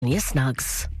your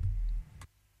snugs.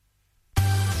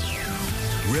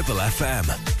 Ribble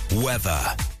FM weather.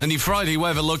 And your Friday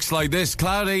weather looks like this.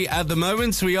 Cloudy at the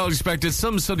moment. We are expected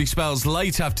some sunny spells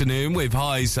late afternoon with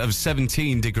highs of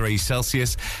 17 degrees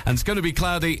Celsius. And it's going to be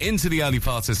cloudy into the early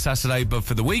part of Saturday. But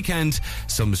for the weekend,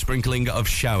 some sprinkling of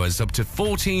showers up to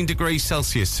 14 degrees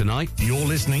Celsius tonight. You're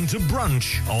listening to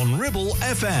Brunch on Ribble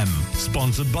FM.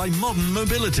 Sponsored by Modern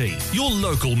Mobility. Your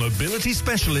local mobility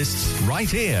specialists right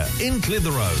here in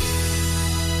Clitheroe.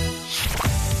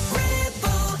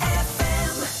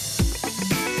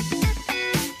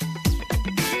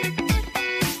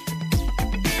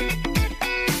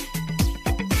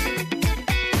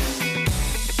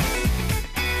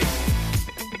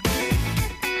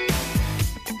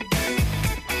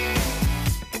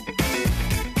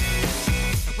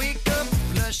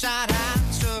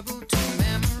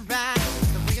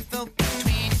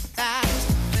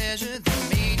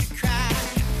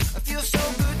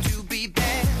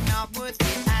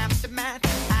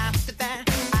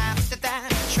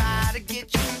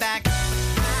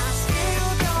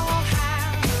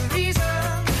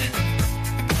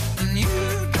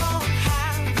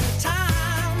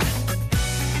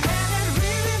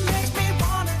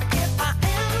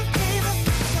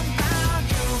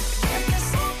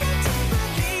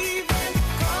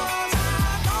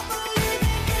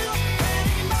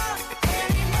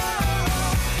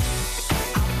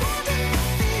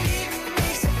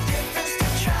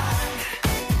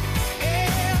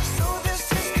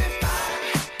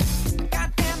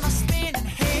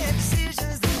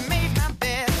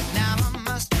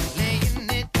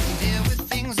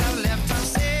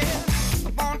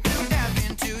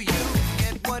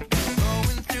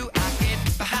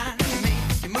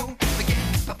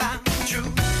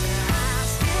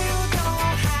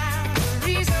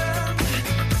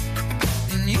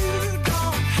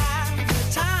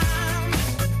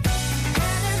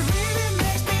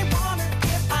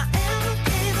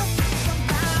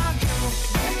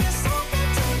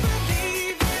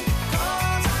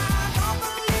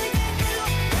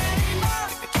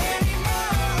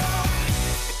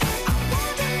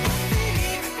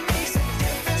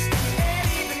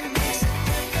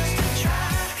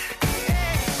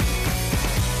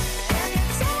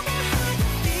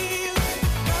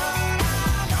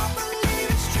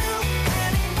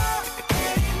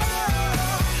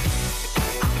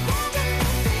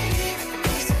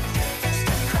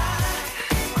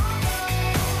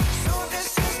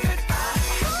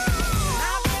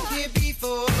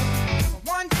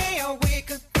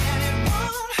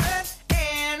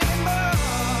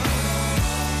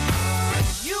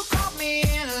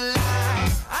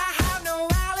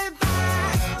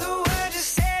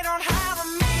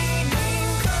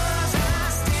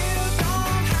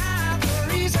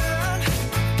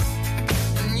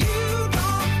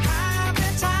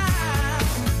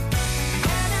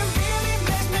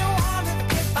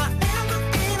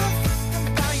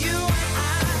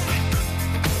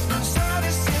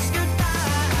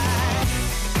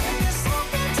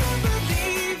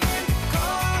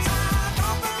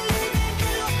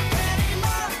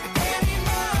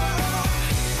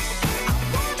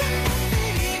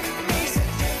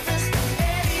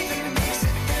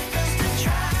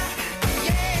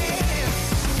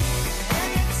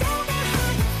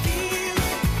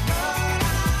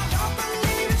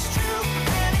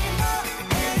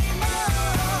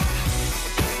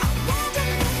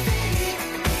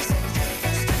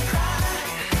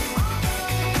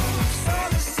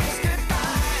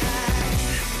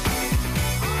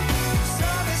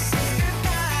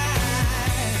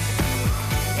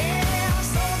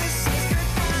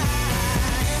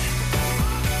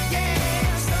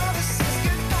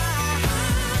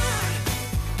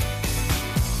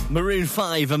 Maroon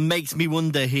 5 and Makes Me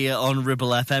Wonder here on Ribble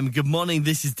FM. Good morning,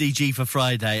 this is DG for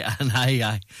Friday, and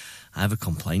I have a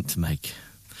complaint to make.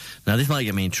 Now, this might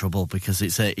get me in trouble because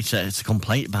it's a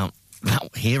complaint about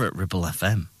here at Ribble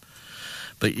FM.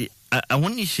 But I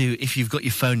want you to, if you've got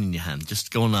your phone in your hand,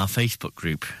 just go on our Facebook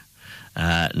group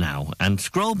now and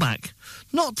scroll back,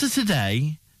 not to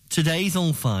today, today's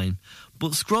all fine,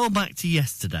 but scroll back to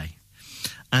yesterday.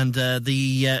 And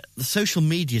the social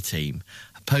media team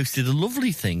posted a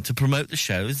lovely thing to promote the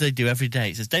show as they do every day.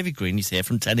 It says, David Green is here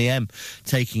from 10 a.m,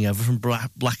 taking over from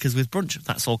Blackers with Brunch.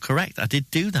 That's all correct. I did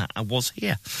do that. I was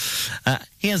here.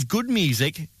 He has good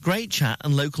music, great chat,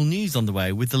 and local news on the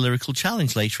way with the lyrical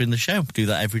challenge later in the show. Do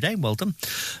that every day. Well done.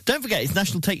 Don't forget, it's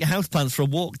National Take Your Houseplants for a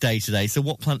Walk Day today. So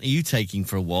what plant are you taking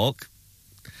for a walk?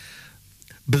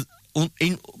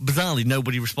 bizarrely,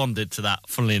 nobody responded to that,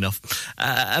 funnily enough.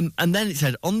 And then it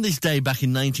said, on this day back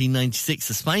in 1996,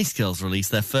 the Spice Girls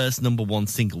released their first #1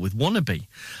 single with Wannabe,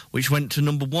 which went to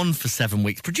 #1 for 7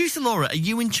 weeks. Producer Laura, are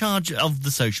you in charge of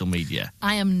the social media?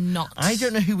 I am not. I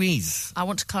don't know who is. I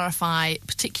want to clarify,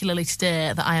 particularly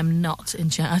today, that I am not in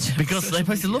charge of because they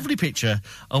posted a lovely picture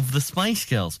of the Spice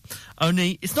Girls.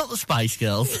 Only, it's not the Spice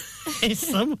Girls. it's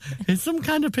some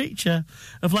kind of picture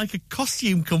of like a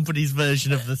costume company's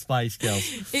version of the Spice Girls.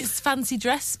 It's fancy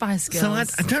dress Spice Girls. So I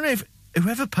don't know if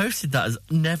whoever posted that has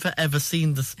never ever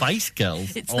seen the Spice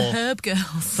Girls. It's the Herb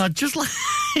Girls. So I'd just like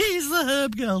it's the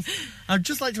Herb Girls. I'd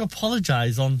just like to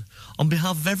apologise on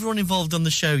behalf of everyone involved on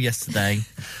the show yesterday.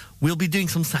 We'll be doing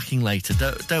some sacking later.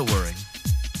 Don't worry.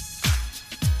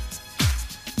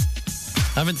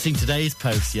 I haven't seen today's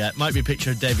post yet. Might be a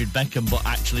picture of David Beckham, but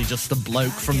actually just a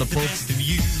bloke from the pub. I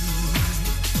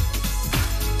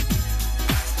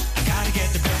gotta get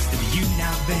the best of you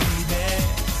now, baby.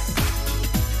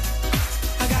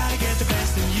 I gotta get the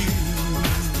best of you.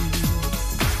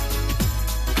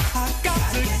 I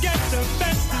got to get the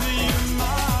best of you,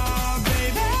 my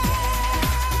baby.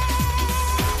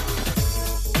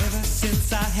 Ever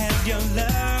since I had your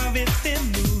love, it's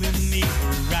been moving me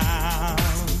around.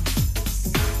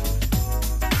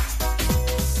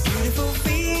 Beautiful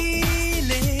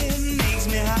feeling makes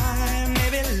me high.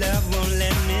 Maybe love won't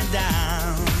let me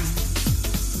down.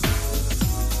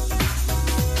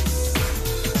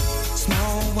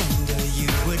 Small wonder you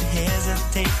would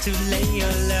hesitate to lay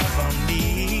your love on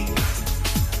me.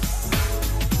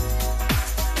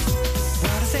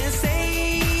 What a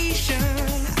sensation.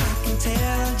 I can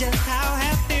tell just how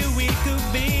happy we could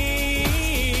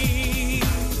be.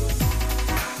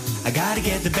 I gotta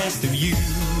get the best of you.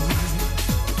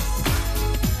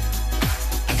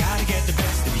 Get the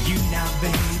best of you now,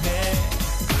 baby.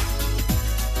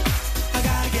 I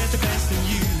gotta get the best of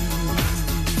you.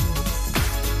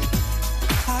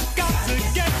 I got to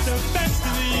get the best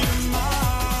of you,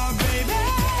 my baby.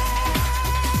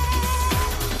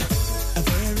 A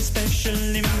very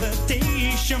special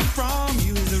invitation from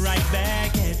you is right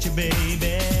back at you,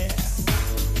 baby.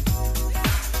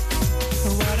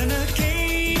 What an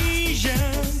occasion.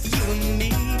 You and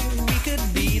me, we could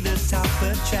be the top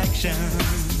attraction.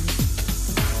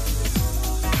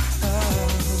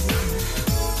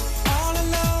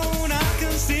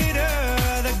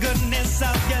 Of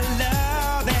your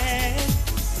love,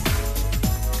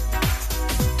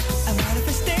 a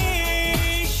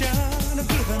manifestation of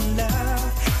giving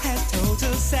love has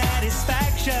total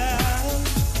satisfaction.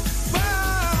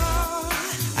 Whoa,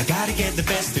 I gotta get the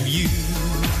best of you.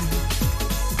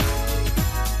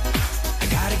 I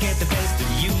gotta get the best of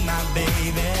you, my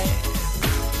baby.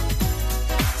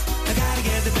 I gotta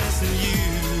get the best of you.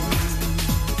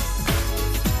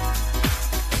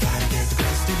 I gotta get the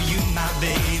best of you, my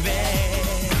baby.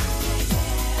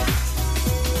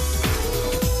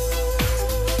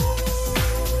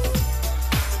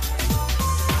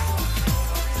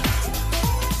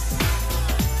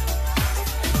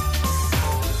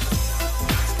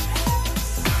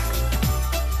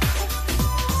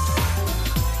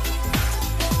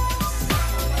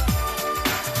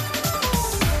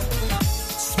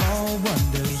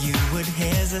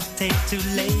 Hesitate to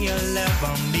lay your love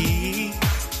on me.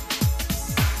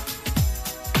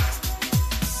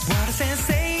 What a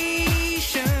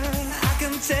sensation. I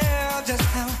can tell just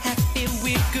how happy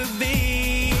we could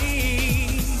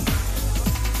be.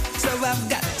 So I've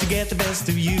got to get the best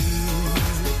of you.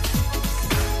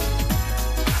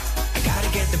 I gotta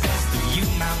get the best of you,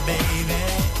 my baby.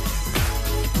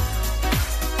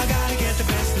 I gotta get the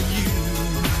best of you.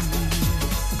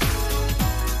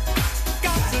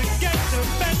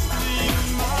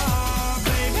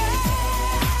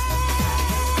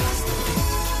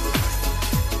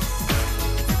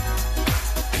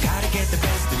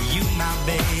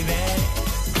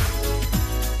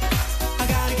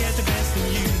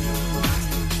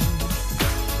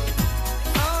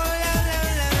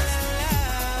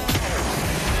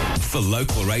 For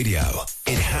local radio,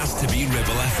 it has to be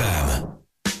Ribble FM.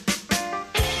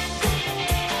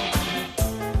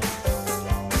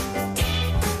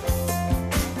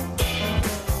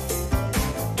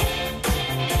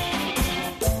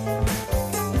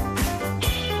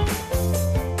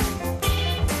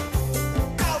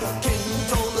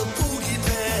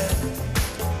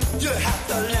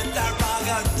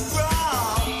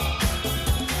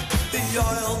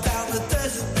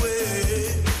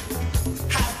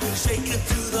 Shake it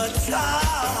to the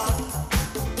top.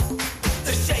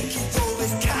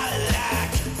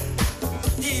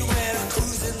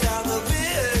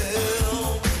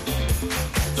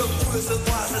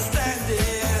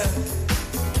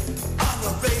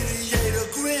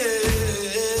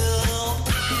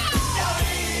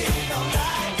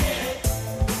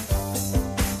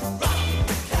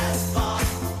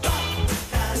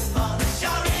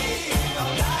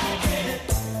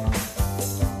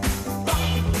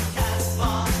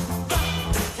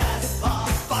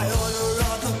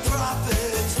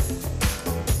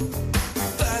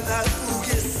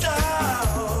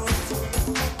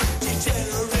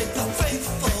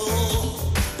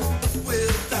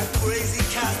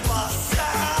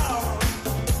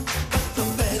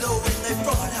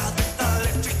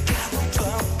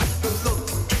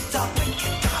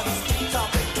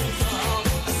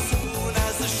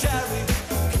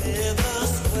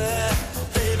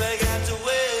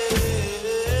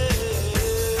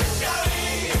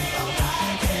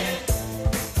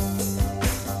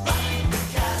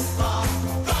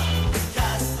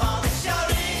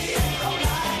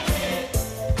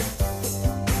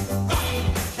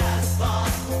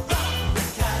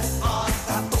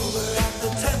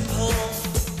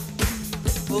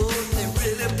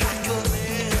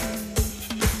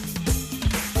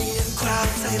 crowd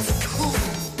say it's cool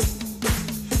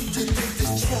to think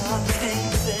this child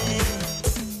ain't thing.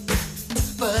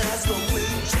 But as the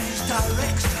wind changed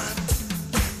direction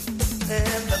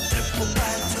and the triple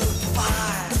band took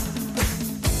fire,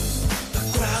 the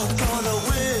crowd gonna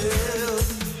will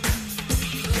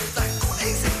that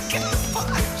crazy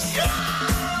campfire.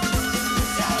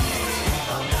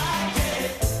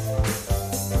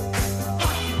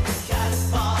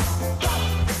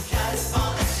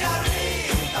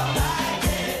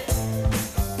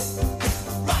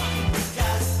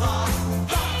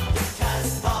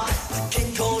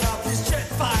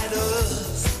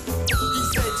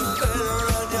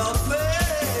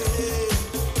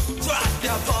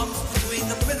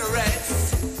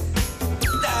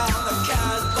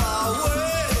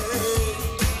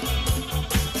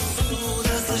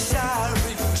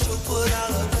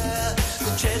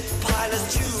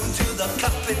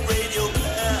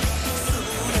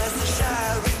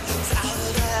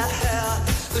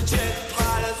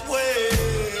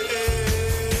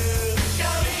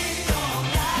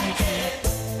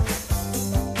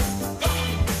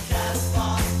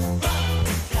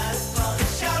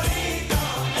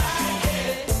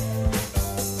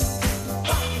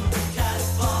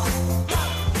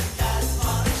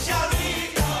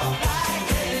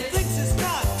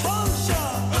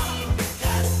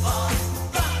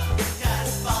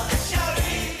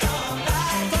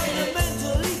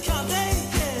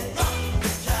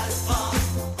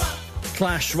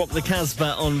 Clash Rock the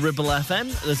Casbah on Ribble FM.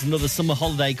 There's another summer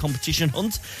holiday competition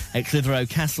hunt at Clitheroe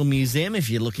Castle Museum if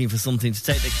you're looking for something to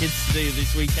take the kids to do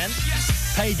this weekend.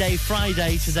 Yes. Payday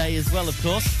Friday today as well, of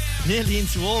course. Nearly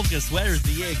into August. Where has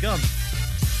the year gone?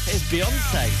 Here's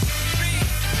Beyonce.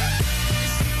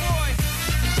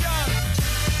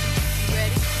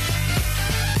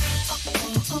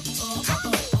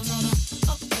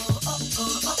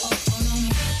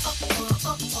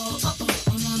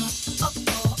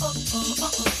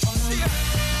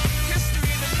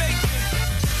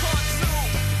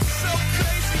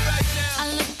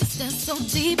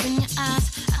 Deep in your eyes,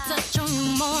 I touch on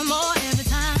you more and more every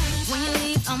time. When you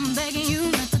leave, I'm begging you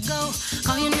not to go.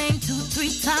 Call your name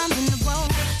 2-3 times in a row.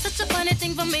 Such a funny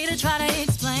thing for me to try to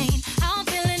explain. How I'm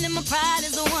feeling and my pride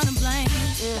is the one to blame.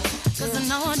 Cause I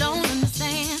know I don't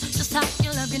understand just how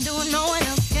your love can do it, no one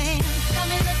else can. Got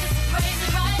me looking so crazy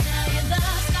right now. Your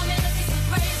love got me looking so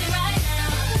crazy right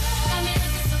now. Got me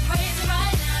looking so crazy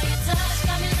right now. Your touch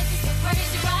got me looking so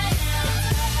crazy right now.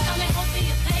 Got me hoping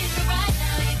you pay me right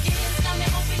now. Your kiss got me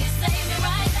hoping you save me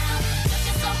right now.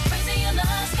 Looking so crazy, your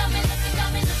love got me looking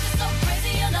so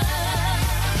crazy, your love.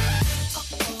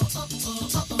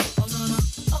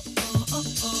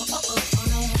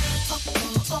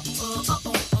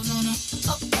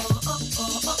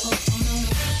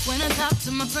 When I talk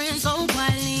to my friends so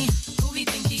quietly, who he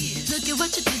think he is? Look at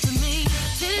what you did to me.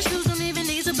 Fitted shoes don't even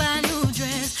need to buy a new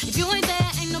dress. If you ain't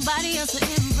there, ain't nobody else to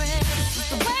impress. It's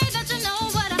the way that you know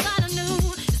what I thought I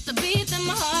knew. It's the beat that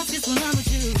my heart gets when I'm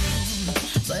with you.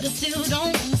 But I still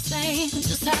don't understand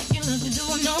just how you look and do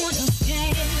what no one else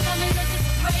can. Got me looking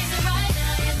so crazy right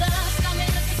now. Your love got me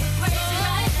looking so crazy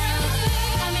right now.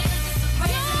 Got me looking so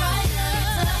crazy right now.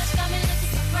 Your touch got me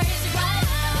looking so crazy right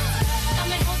now. Got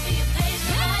me hoping you pay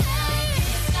me right now. Your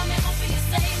kiss got me hoping you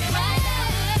save me right now.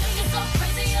 Looking so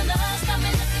crazy, your love got me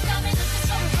looking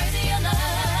so crazy, your love.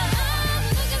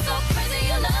 Looking so crazy,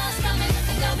 your love got me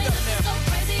looking so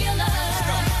crazy, your love.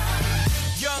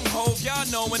 Young Hov, y'all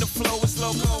know when the flow is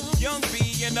loco. Young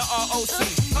B and the ROC.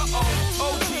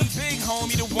 OG, big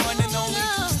homie, the one and only.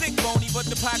 Stick bony, but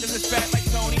the pockets is fat like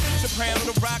Tony. Soprano,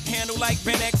 the rock handle like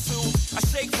Ben X2. I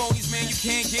shake phonies, man, you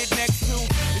can't get next to.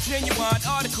 The genuine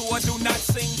article, I do not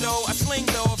sing though. I sling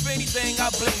though, if anything,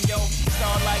 I bling yo.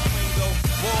 Star like Ringo,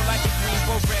 war like a green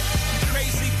beret.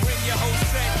 Crazy, bring your whole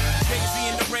set. Crazy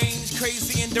in the range,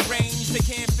 crazy in the range. They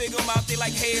can't figure him out, they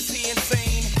like, hey, is he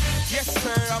insane? Yes,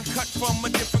 sir, I'm cut from a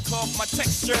different cloth. My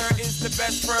texture is the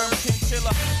best firm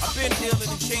chinchilla. I've been dealing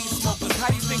in chain smokers.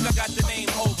 How do you think I got the name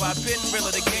Hov? I've been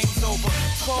realer, the game's over.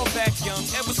 Fall back young,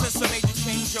 ever since I made the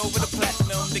change over to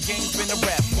platinum, the game's been a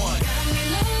rap one. Got me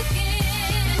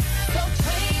looking so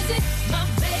crazy, my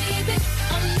baby.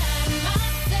 I'm not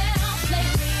myself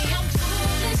lately. I'm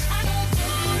foolish, I don't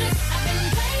do this. I've been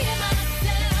playing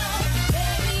myself,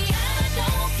 baby. I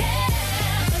don't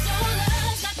care, 'cause your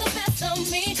love got the best of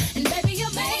me. And baby,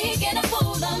 you're making a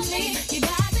fool of me. You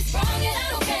got me strong and I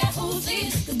don't care who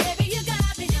sees. 'Cause baby, you got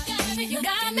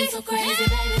me so crazy,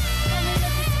 baby. Got me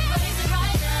looking so crazy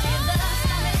right now. Your love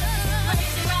got me looking so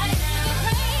crazy right now.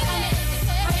 Got me looking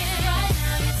so crazy right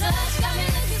now. Your touch got me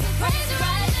looking so crazy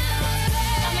right now.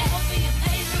 Got me hoping you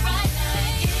pay me right now.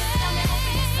 Your kiss got me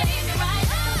hoping you save me right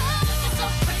now.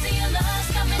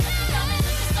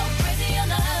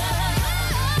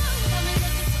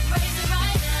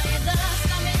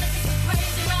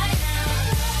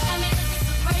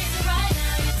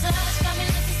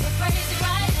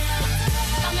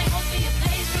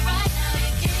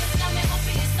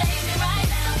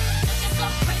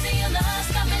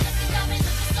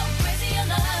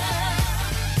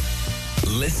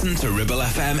 Listen to Ribble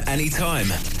FM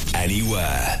anytime,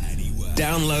 anywhere.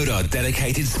 Download our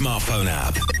dedicated smartphone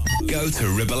app. Go to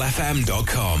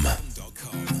ribblefm.com.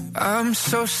 I'm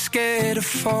so scared of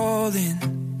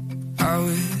falling. I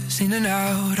was in and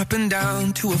out, up and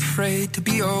down, too afraid to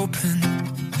be open.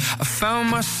 I found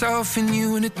myself in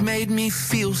you and it made me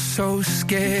feel so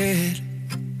scared.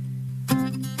 'Cause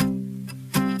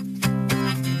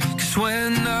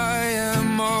when I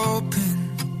am open,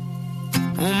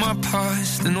 all my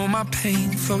past and all my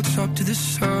pain floats up to the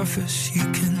surface. You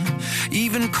can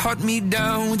even cut me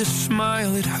down with a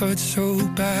smile, it hurts so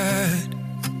bad.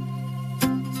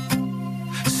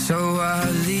 So I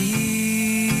leave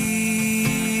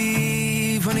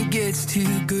when it gets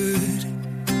too good.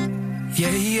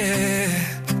 Yeah, yeah.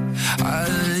 I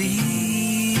leave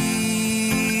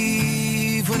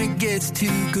when it gets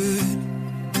too good.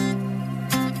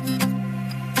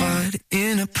 But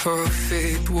in a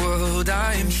perfect world,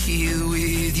 I am here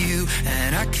with you,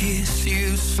 and I kiss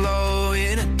you slow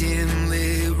in a dim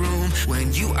lit room.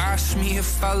 When you ask me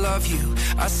if I love you,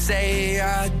 I say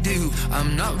I do.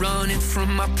 I'm not running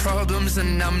from my problems,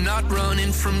 and I'm not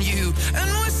running from you.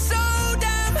 And we're so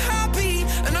damn happy,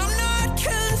 and I'm not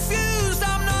confused.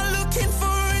 I'm not looking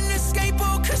for an escape,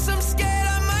 oh, 'cause I'm scared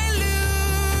I might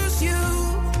lose you.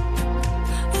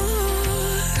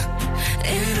 Ooh,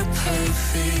 in a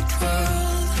perfect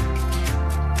world.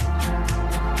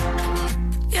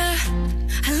 Yeah,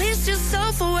 at least you're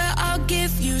self-aware, I'll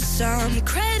give you some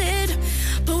credit.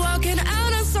 But walking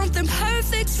out on something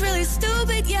perfect's really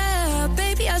stupid, yeah.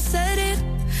 Baby, I said it.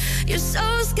 You're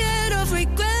so scared of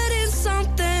regretting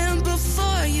something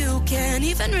before you can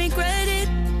even regret it.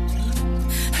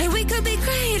 Hey, we could be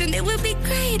great, and it would be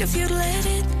great if you'd let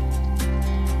it.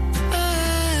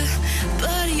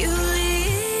 But you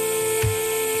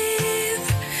leave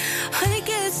when it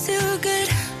gets too good.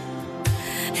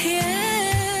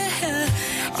 Yeah,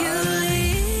 you leave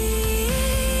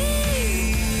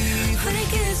when it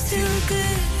gets too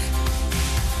good.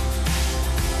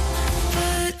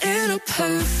 But in a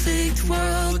perfect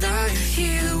world, I'm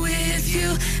here with you,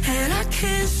 and I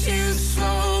kiss you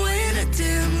slow in a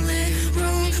dim lit room.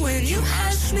 When you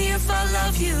ask me if I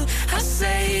love you, I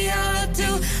say I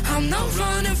do. I'm not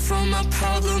running from my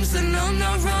problems, and I'm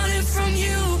not running from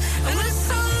you. And we're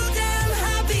so damn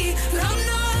happy, and I'm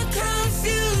not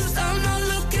confused. I'm not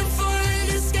looking for an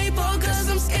escape, oh, 'cause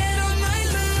I'm scared I might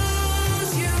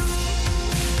lose you.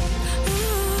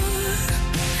 Ooh,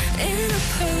 in a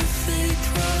perfect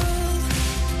world,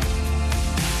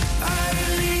 I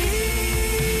leave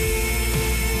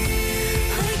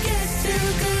when it gets too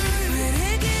good. When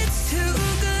it gets too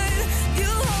good,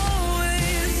 you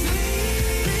always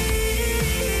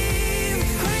leave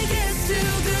when it gets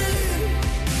too good.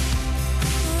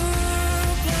 Oh,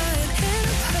 but in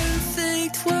a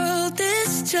perfect world,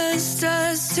 it's just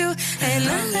us two, and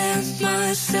I let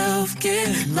myself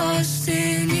get lost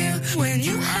in you. When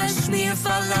you ask me if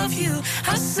I love you,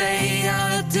 I say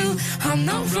I do. I'm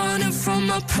not running from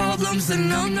my problems,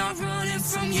 and I'm not running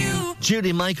from you.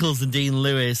 Julie Michaels and Dean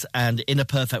Lewis and In a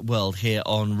Perfect World here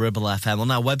on Ribble FM. On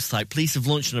our website, police have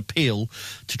launched an appeal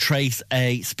to trace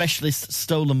a specialist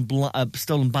stolen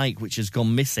bike which has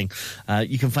gone missing.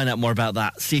 You can find out more about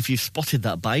that. See if you've spotted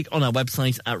that bike on our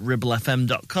website at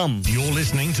ribblefm.com. You're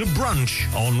listening to Brunch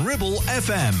on Ribble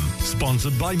FM,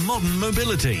 sponsored by Modern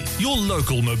Mobility, your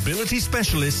local mobility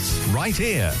specialists right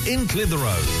here in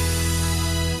Clitheroe.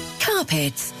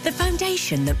 Carpets, the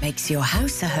foundation that makes your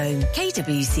house a home.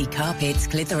 KWC Carpets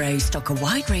Clitheroe stock a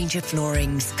wide range of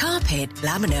floorings, carpet,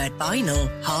 laminate, vinyl,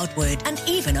 hardwood, and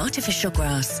even artificial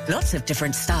grass. Lots of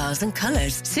different styles and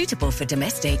colours, suitable for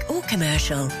domestic or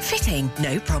commercial. Fitting,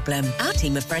 no problem. Our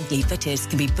team of friendly fitters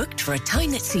can be booked for a time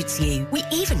that suits you. We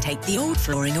even take the old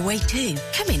flooring away too.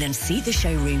 Come in and see the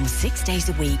showroom 6 days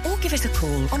a week, or give us a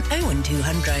call on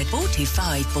 01200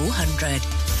 425 400.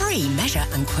 Free measure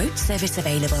and quote service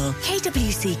available.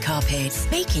 KWC Carpets,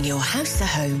 making your house a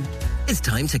home. It's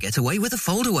time to get away with a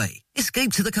foldaway.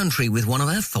 Escape to the country with one of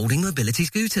our folding mobility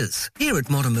scooters. Here at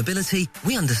Modern Mobility,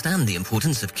 we understand the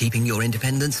importance of keeping your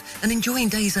independence and enjoying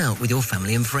days out with your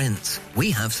family and friends. We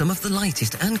have some of the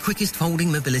lightest and quickest folding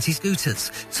mobility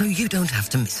scooters, so you don't have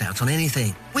to miss out on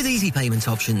anything. With easy payment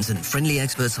options and friendly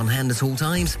experts on hand at all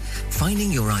times,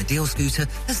 finding your ideal scooter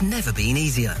has never been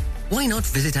easier. Why not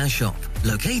visit our shop,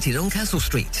 located on Castle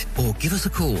Street, or give us a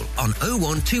call on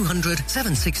 01200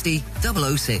 760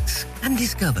 006 and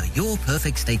discover your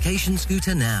perfect staycation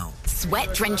scooter now.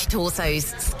 Sweat-drenched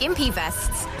torsos, skimpy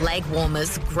vests, leg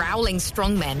warmers, growling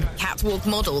strongmen, catwalk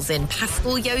models in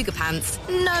pastel yoga pants.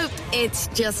 Nope, it's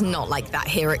just not like that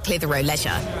here at Clitheroe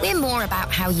Leisure. We're more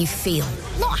about how you feel,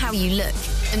 not how you look.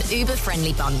 An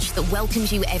uber-friendly bunch that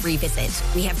welcomes you every visit.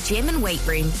 We have gym and weight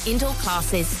room, indoor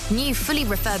classes, new fully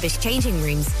refurbished changing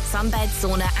rooms, sunbed,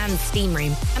 sauna and steam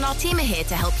room. And our team are here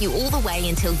to help you all the way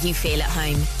until you feel at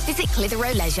home. Visit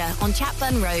Clitheroe Leisure on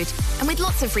Chatburn Road. And with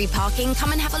lots of free parking,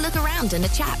 come and have a look around and a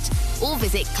chat. Or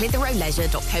visit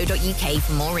clitheroeleisure.co.uk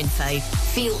for more info.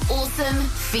 Feel awesome,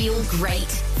 feel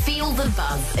great, feel the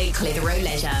buzz at Clitheroe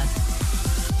Leisure.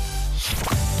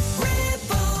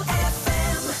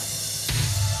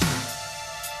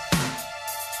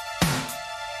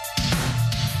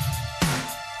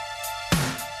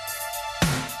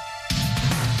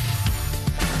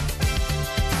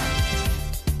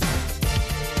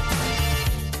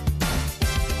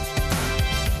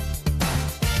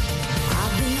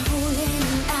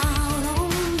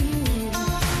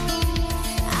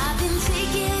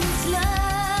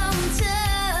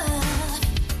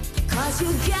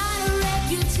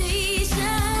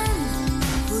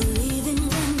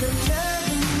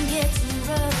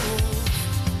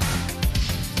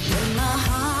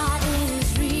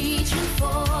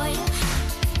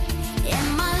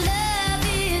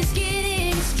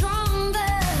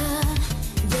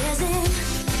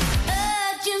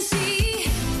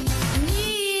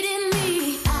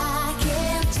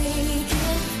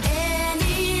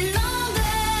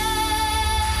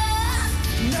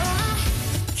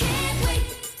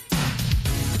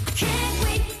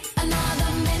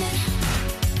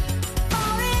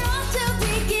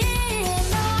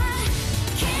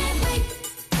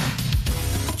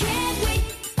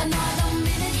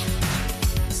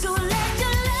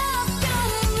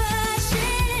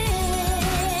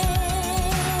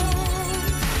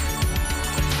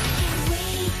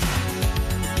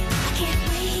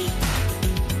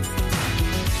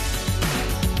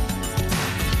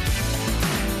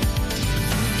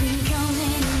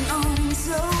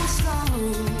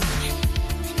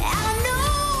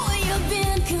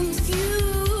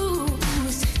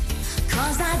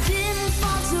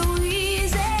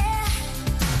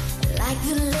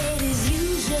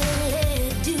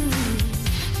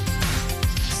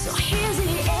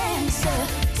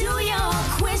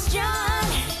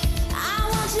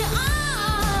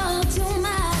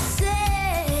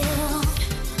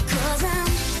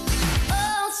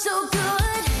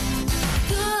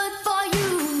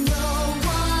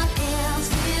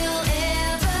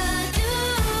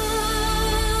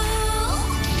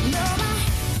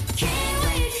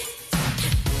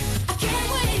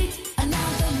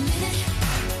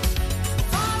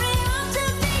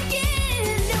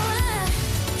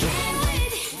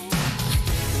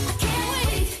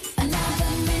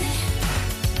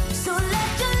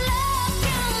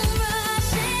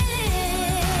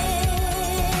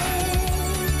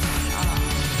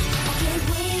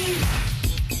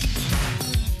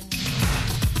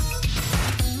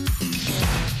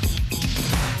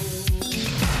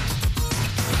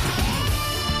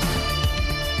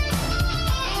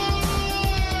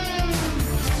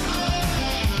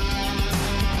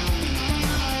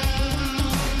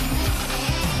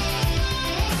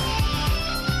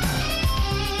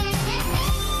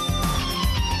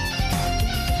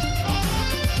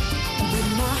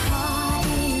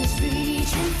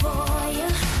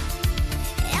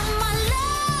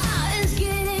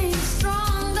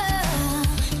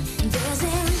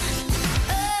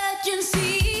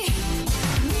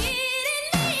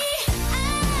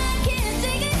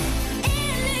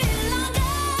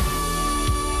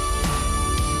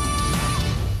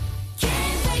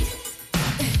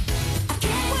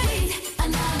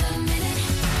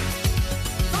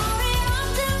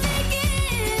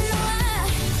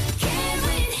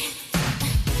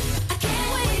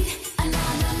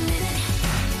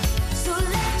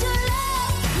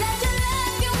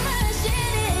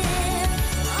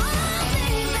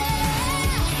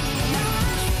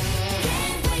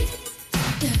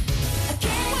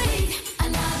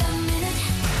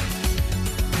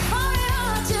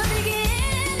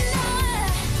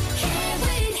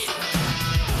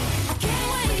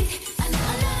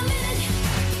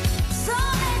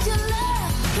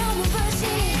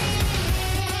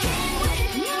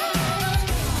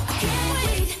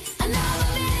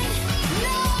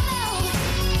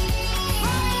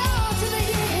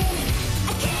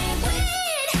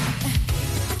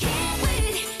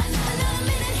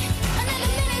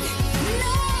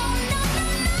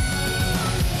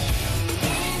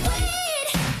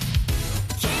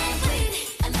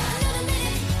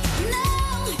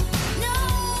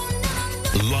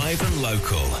 Live and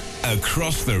local,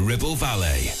 across the Ribble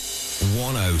Valley.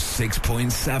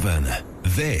 106.7.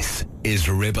 This is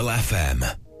Ribble FM.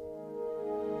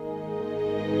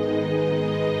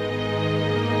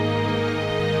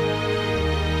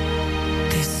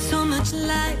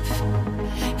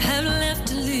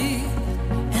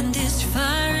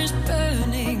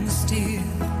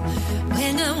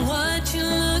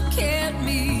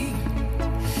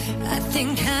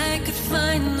 think I could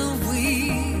find the way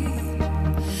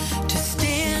to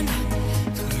stand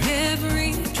for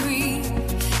every dream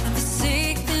and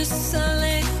forsake this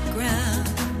solid ground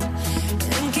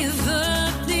and give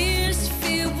up this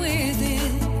fear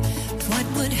within. What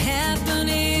would happen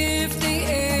if they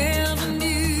ever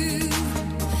knew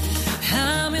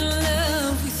I'm in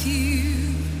love with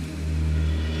you?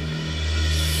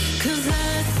 'Cause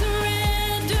I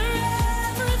surrender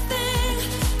everything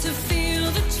to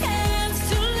feel the chance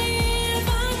to live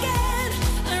again.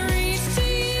 I reach to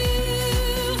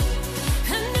you.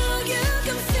 I know you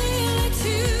can feel it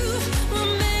too.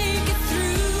 We'll make it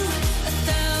through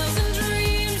 1,000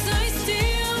 dreams. I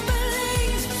still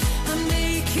believe I'll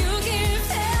make you give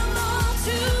them all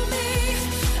to me.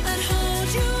 I'd hold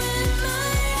you in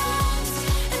my arms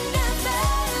and never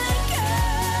let go.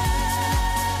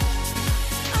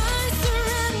 I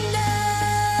surrender.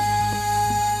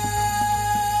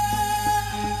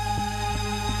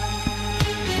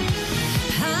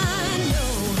 I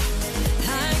know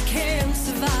I can't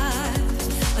survive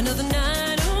another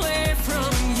night away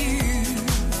from you.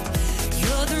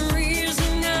 You're the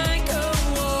reason I go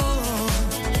on.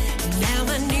 Now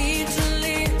I need to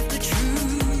live the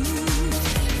truth.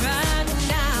 Right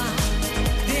now,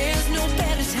 there's no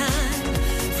better time.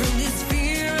 From this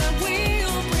fear I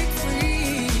will break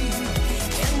free.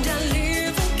 And I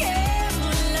live again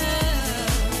with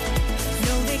love.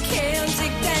 No, they can't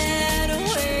take that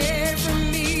away from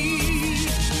me.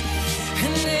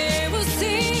 And they will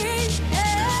sing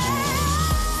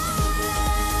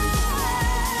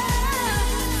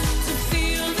to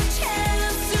feel the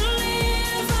chance to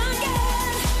live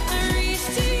again. I reach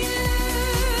to you.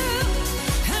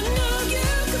 I know you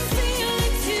can feel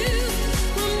it too.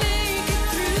 We'll make it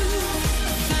through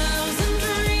 1,000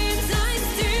 dreams. I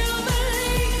still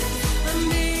believe I'll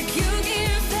make you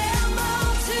give them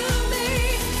all to me.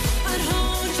 I'd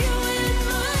hold you in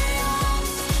my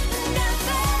arms and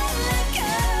never let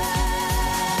go.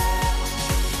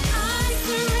 I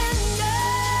surrender.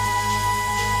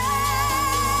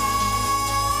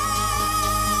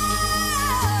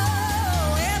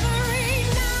 Every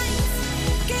night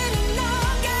getting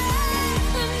longer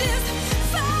and this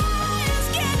fire's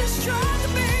getting stronger,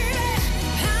 baby.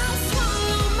 I'll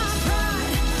swallow my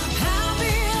pride. I'll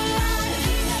be alive.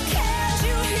 Can't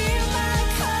you hear my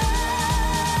call?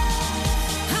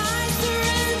 I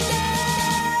surrender.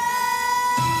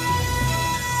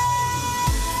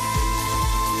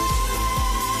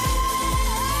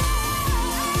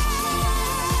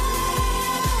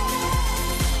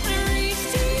 I reach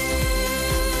to you.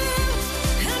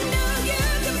 I know you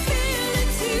can feel it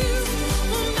too.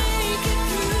 We'll make it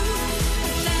through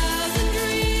 1,000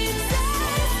 dreams.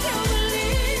 I still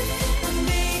believe I'll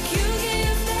make you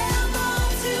give them all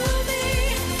to me.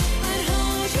 I'd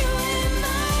hold you in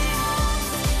my arms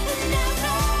and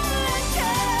never let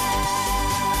go.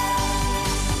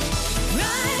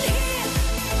 Right here,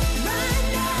 right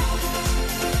now,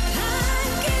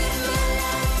 I'd give my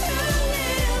life to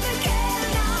live again.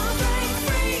 I'll break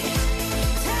free.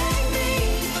 Take me,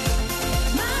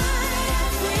 my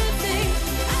everything.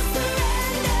 I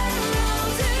surrender all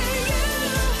to you.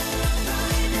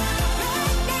 Right now,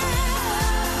 right now,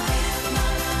 give my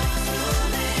life to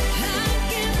live. I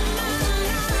give my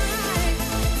life.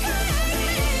 Take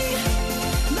me,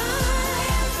 my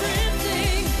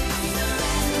everything.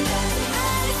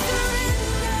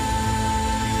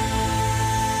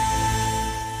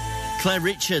 Claire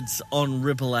Richards on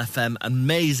Ribble FM,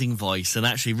 amazing voice and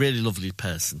actually really lovely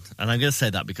person. And I'm going to say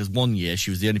that because one year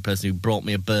she was the only person who brought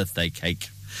me a birthday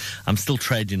cake. I'm still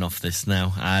trading off this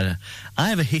now. I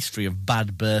have a history of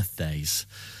bad birthdays.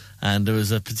 And there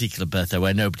was a particular birthday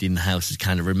where nobody in the house had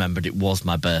kind of remembered it was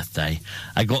my birthday.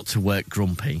 I got to work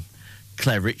grumpy.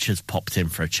 Claire Richards popped in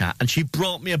for a chat and she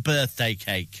brought me a birthday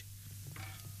cake.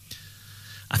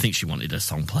 I think she wanted her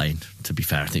song playing, to be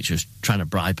fair. I think she was trying to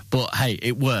bribe. But, hey,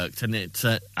 it worked, and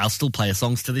I'll still play her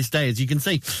songs to this day, as you can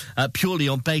see, purely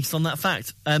based on that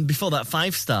fact. And before that,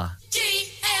 5-star.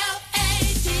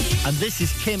 And this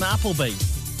is Kim Appleby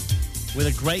with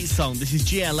a great song. This is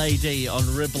GLAD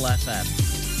on Ribble FM.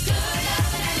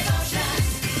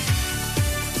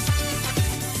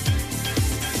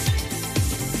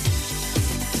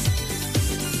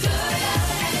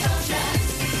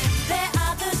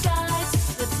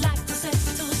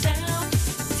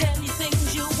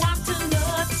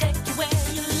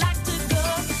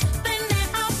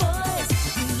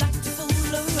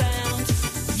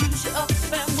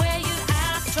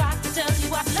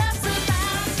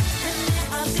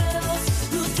 And there are girls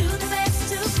who do the best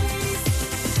to please.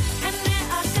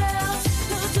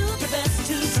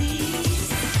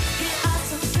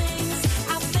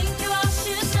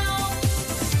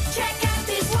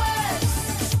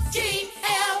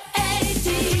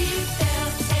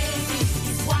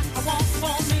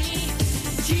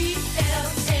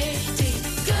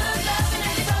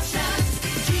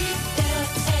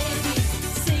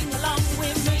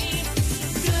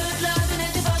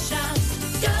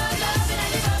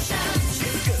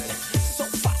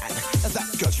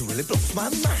 Girl, she really blows my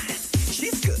mind.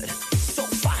 She's good, so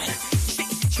fine.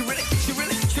 She really.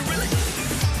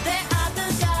 There are the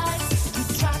guys who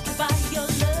try to buy your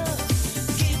love,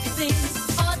 give you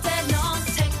things all day long,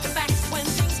 take them back when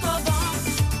things go wrong.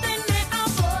 Then there are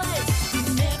boys who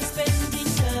never spend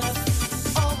enough,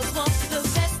 always want the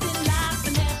best in life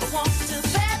and never want to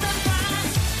bear the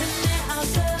price. And there are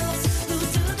girls who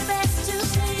do the best to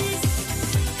please,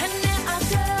 and there are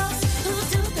girls who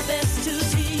do the best to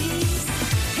tease.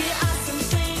 Here are some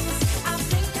things I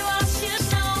think you all should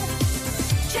know.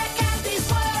 Check out these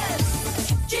words.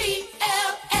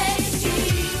 G-L-A-D.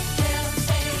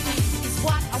 G-L-A-D is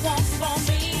what I want for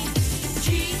me.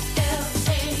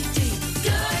 G-L-A-D.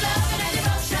 Good love and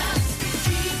devotion.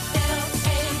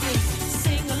 G-L-A-D.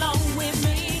 Sing along with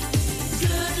me.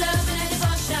 Good love and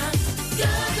devotion.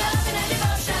 Good love and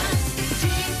devotion.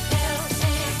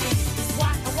 G-L-A-D is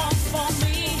what I want for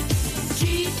me.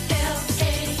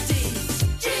 G-L-A-D.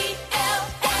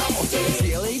 G-L-A-D.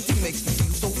 G-L-A-D makes me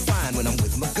feel so fine when I'm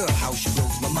with my girl, how she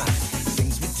blows my mind. The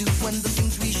things we do and the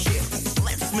things we share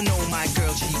lets me know my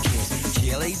girl, she cares.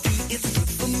 G-L-A-D, it's good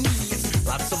for me. It's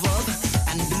lots of love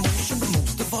and emotion, but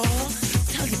most of all,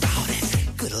 tell you about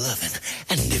it. Good loving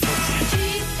and devotion.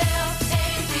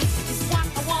 G-L-A-D is what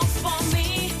I want for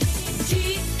me.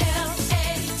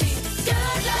 G-L-A-D.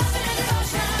 Good love and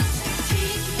devotion.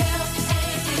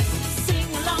 G-L-A-D. Sing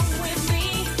along with me.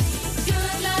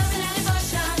 Good love and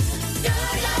devotion.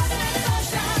 Good love and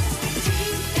devotion.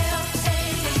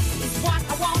 G-L-A-D is what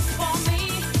I want for me.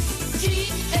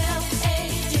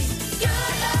 G-L-A-D.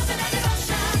 Good love and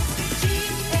devotion.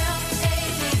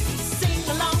 G-L-A-D. Sing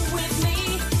along with me.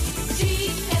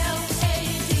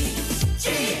 G-L-A-D.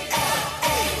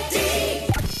 G-L-A-D.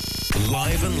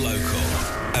 Live and local.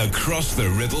 Across the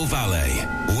Ribble Valley.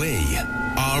 We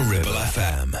are Ribble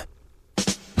FM.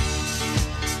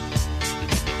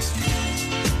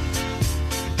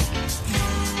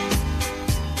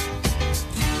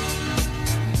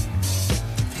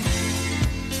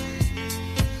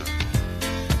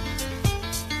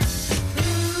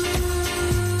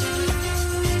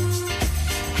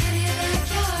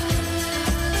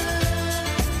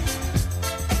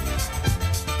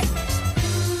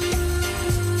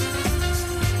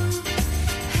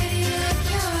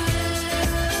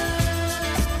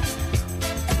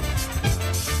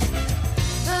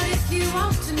 But if you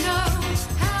want to know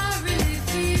how I really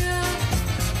feel,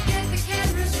 get the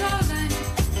cameras rolling,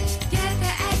 get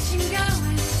the action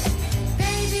going.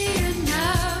 Baby, you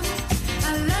know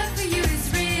my love for you is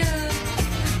real.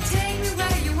 Take me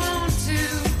where you want to,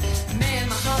 man,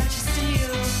 my heart you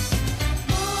steal.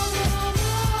 More, more,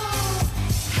 more.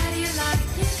 How do you like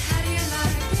it? How do you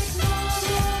like it? More,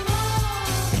 more, more.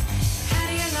 How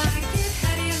do you like it?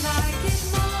 How do you like it?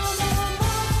 More, more,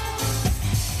 more.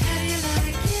 How do you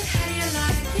like it? How do you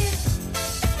like it?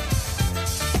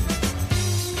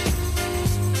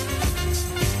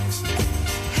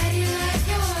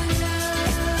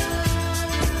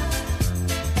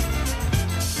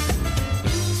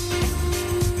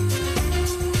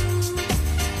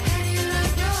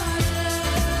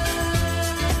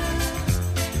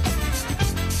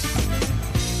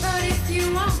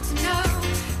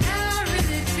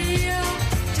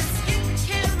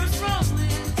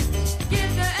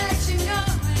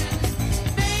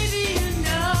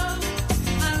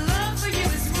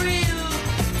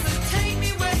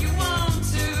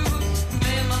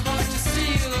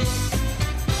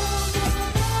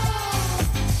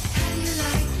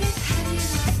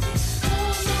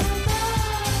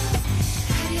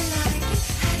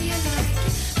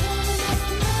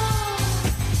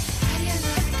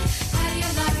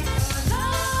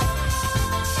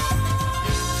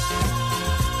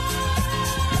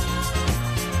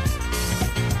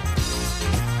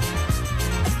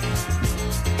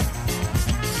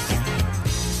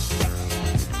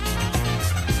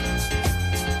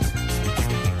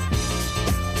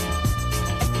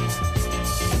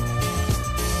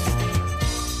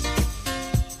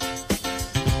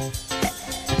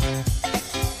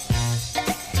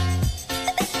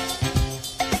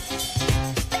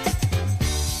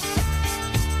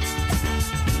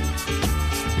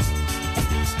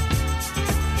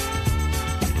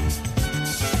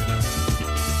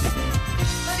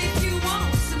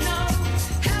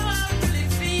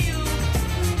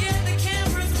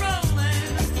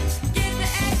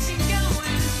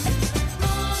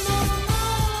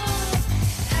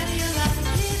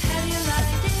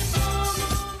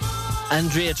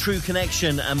 Andrea, True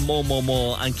Connection, and more.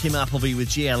 And Kim Appleby with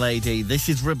GLAD. This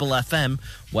is Ribble FM,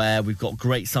 where we've got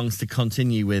great songs to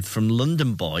continue with from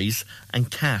London Boys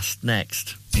and Cast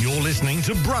next. You're listening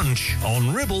to Brunch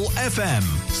on Ribble FM,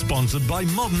 sponsored by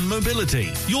Modern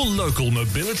Mobility, your local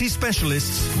mobility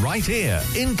specialists right here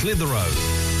in Clitheroe.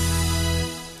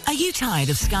 Are you tired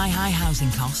of sky-high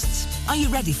housing costs? Are you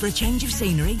ready for a change of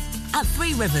scenery? At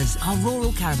Three Rivers, our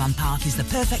rural caravan park is the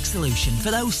perfect solution for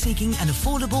those seeking an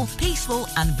affordable, peaceful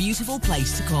and beautiful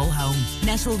place to call home.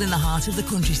 Nestled in the heart of the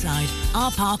countryside,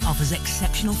 our park offers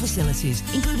exceptional facilities,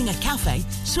 including a cafe,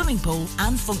 swimming pool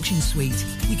and function suite.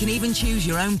 You can even choose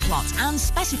your own plot and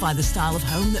specify the style of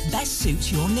home that best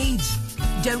suits your needs.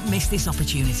 Don't miss this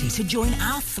opportunity to join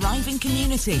our thriving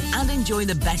community and enjoy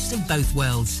the best of both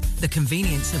worlds. The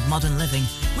convenience of modern living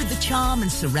with the charm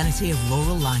and serenity of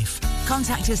rural life.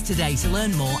 Contact us today to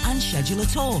learn more and schedule a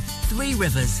tour. Three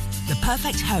Rivers, the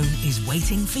perfect home is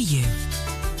waiting for you.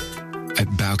 At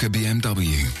Bowker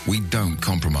BMW, we don't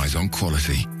compromise on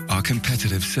quality. Our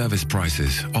competitive service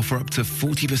prices offer up to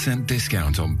 40%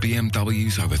 discount on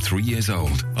BMWs over 3 years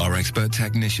old. Our expert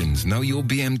technicians know your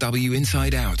BMW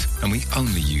inside out, and we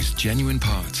only use genuine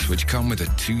parts which come with a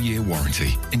 2-year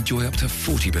warranty. Enjoy up to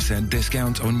 40%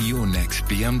 discount on your next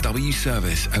BMW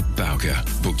service at Bowker.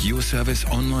 Book your service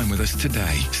online with us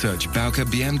today. Search Bowker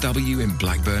BMW in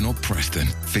Blackburn or Preston.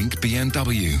 Think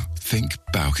BMW. Think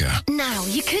Bowker. Now,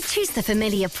 you could choose the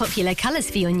familiar popular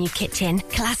colours for your new kitchen.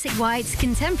 Classic whites,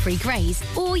 contemporary greys.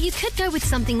 Or you could go with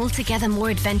something altogether more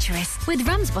adventurous with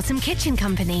Ramsbottom Kitchen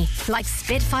Company. Like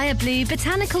Spitfire Blue,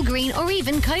 Botanical Green or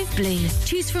even Cove Blue.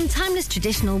 Choose from timeless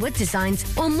traditional wood designs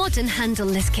or modern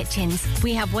handleless kitchens.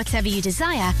 We have whatever you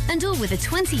desire and all with a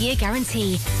 20-year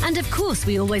guarantee. And of course,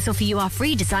 we always offer you our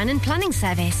free design and planning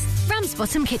service.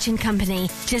 Ramsbottom Kitchen Company.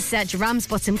 Just search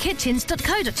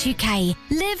ramsbottomkitchens.co.uk.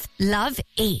 Live, love,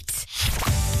 eat.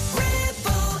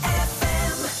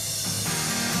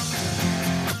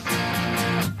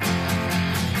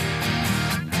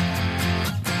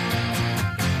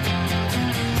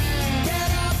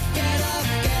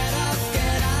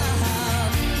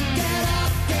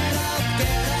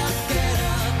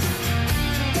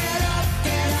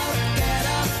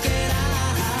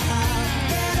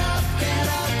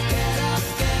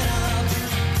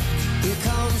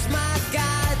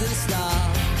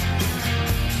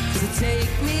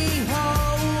 Take me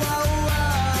home,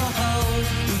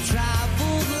 we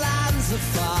traveled lands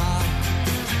afar,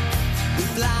 we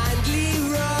blindly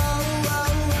roam,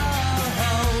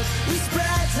 we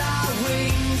spread our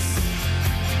wings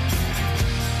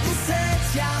and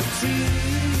search our truth,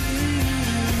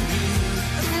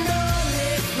 and all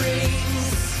it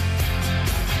brings,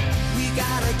 we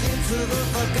gotta get to the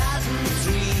forgotten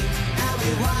dream, and we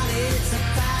want it to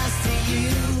pass to you.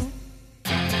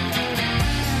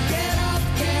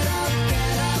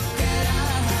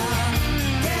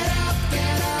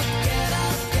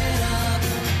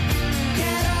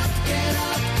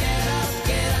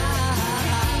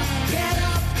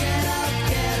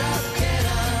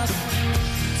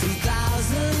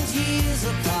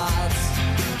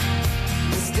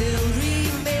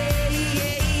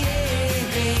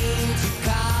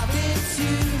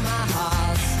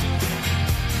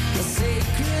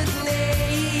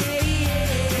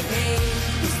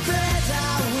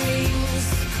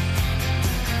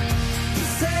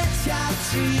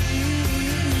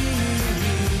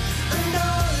 And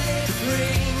all it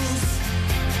brings,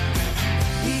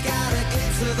 we gotta get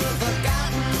to the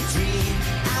forgotten dream,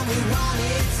 and we want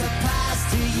it to pass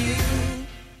to you.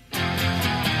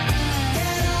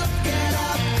 Get up, get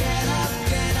up, get up,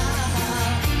 get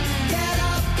up. Get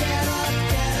up, get up,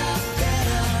 get up, get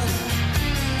up.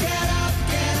 Get up,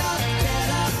 get up, get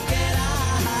up, get up.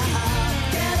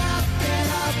 Get up, get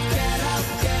up, get up,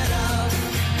 get up.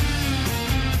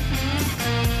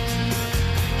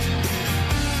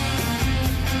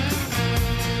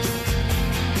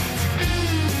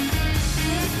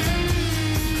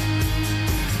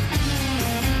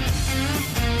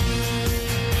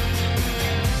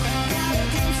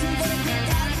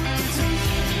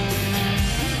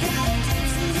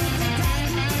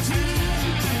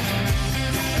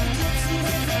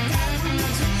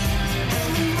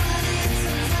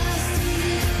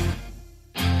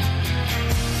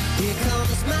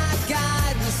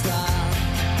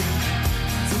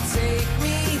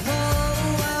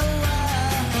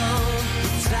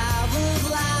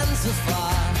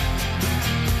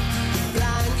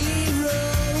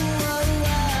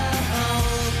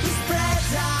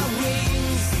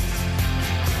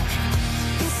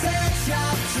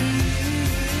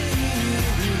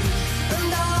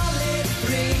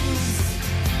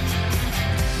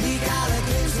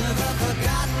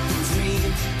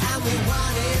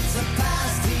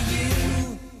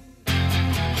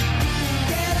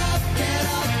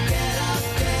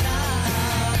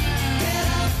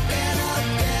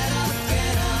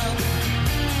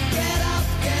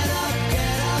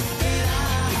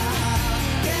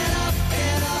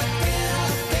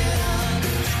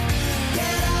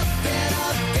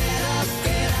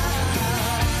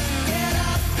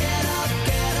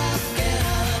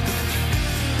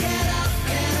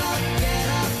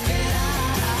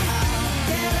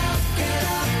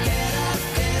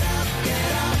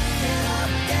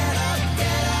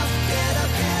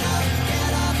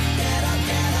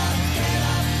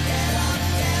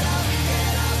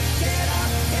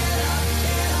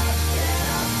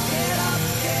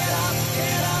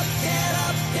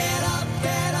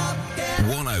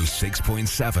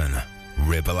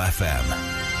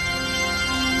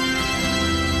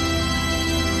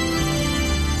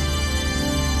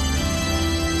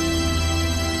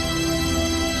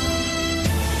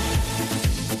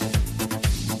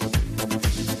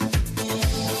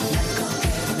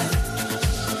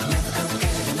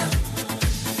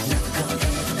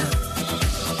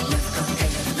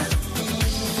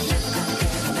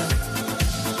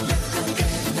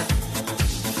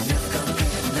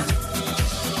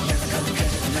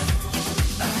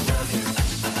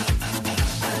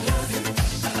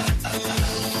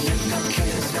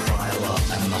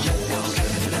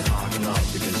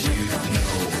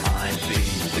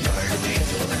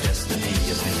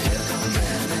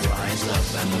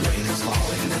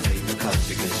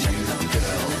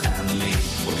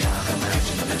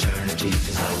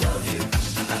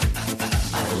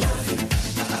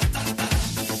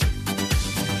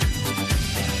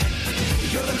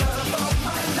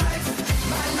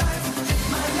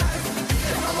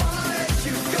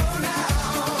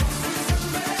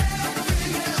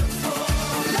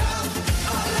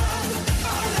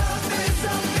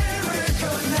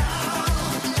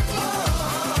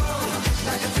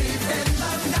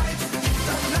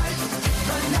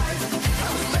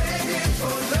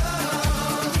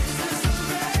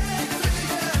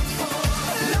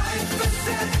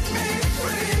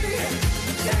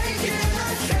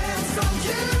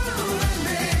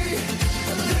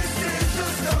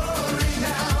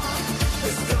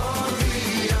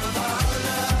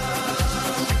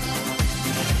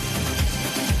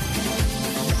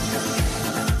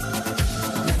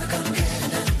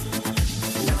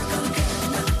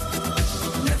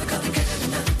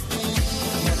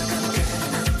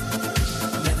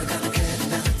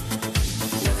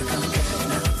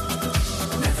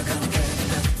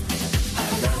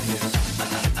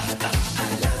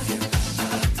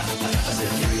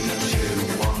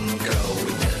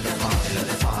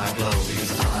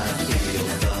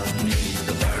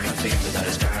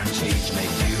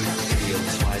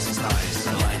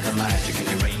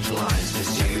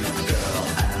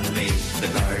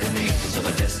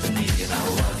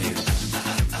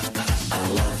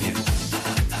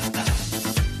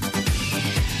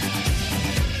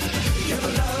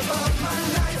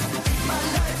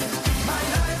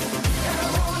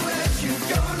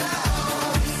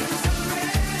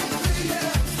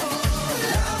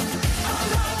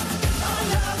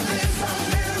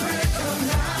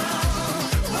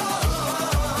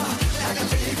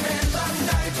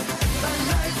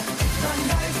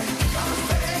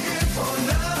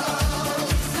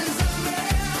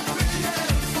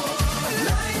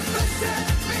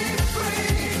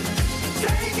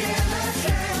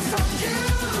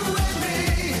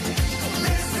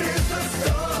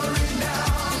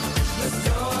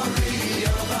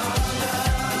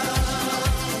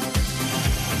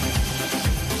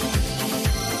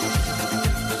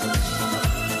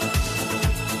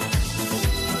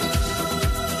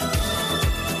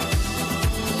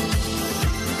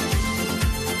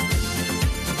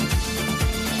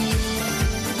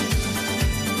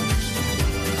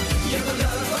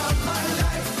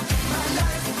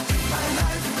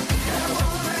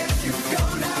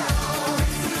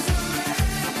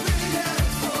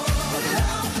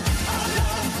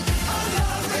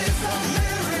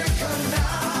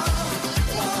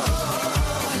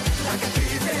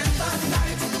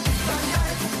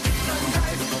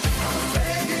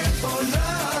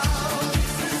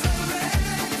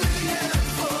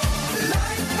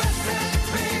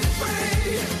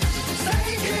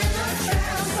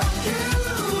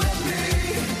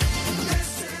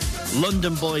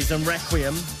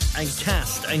 and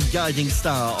cast and guiding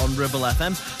star on Ribble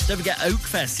FM. Don't forget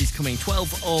Oakfest is coming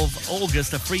 12th of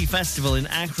August, a free festival in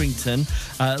Accrington.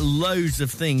 Loads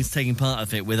of things taking part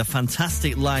of it with a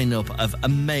fantastic lineup of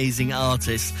amazing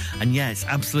artists. And yeah, it's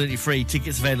absolutely free.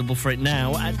 Tickets available for it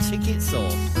now at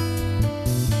Ticketsource.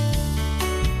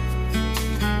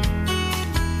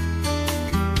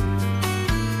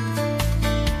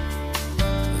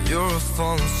 You're a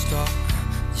falling star,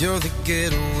 you're the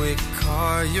getaway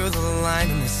car, you're the line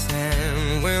in the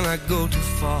sand when I go too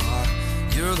far.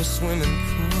 You're the swimming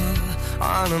pool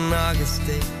on an August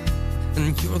day,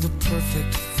 and you're the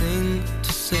perfect thing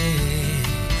to say.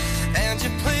 And you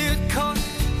play it coy,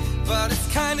 but it's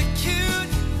kinda cute.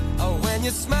 Oh, when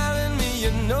you smile at me,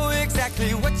 you know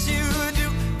exactly what you do.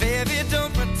 Baby,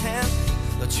 don't pretend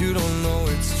that you don't know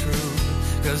it's true,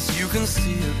 'cause you can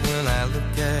see it when I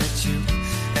look at you.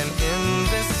 And in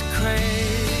this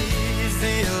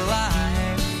crazy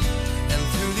life, and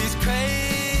through these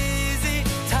crazy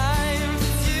times,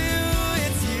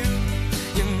 it's you,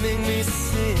 you make me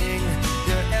sing.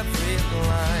 You're every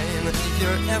line,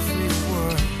 you're every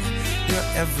word, you're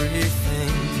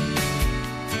everything.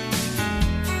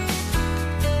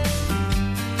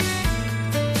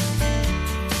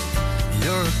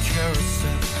 You're a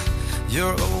carousel,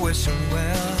 you're a wishing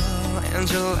well, and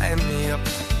you light me up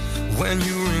when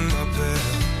you ring my bell.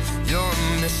 You're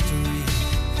a mystery,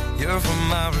 you're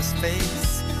from outer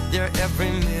space, you're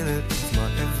every minute of my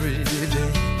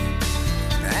everyday.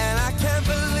 And I can't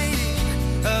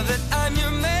believe that I'm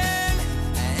your man,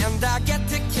 and I get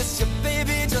to kiss you,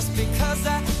 baby, just because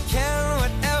I can.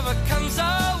 Whatever comes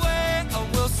our way, I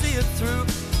will see it through,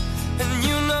 and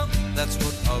you know that's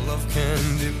what our love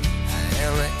can do.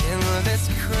 And in this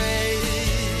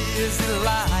crazy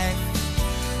life,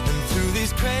 and through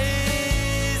these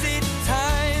crazy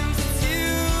times,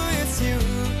 it's you,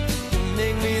 you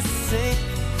make me sing.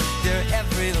 You're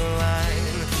every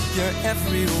line, you're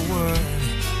every word,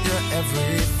 you're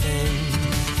everything.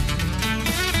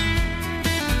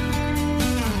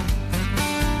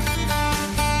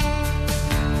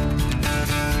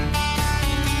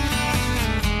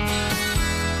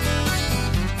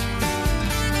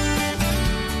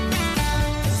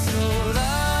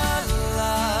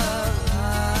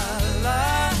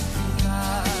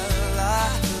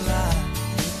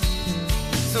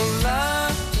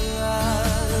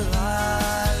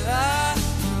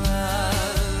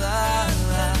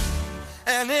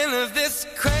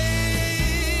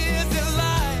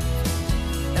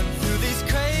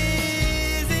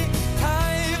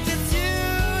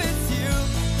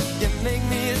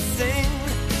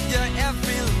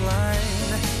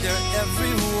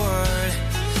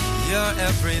 You're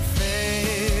everything.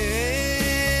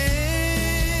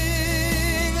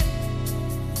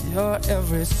 You're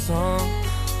every song,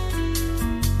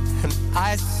 and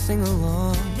I sing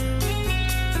along,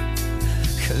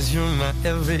 'cause you're my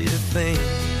everything.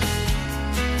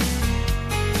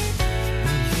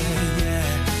 Yeah,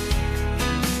 yeah.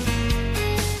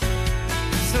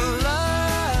 So la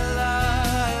la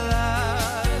la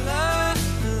la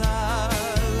la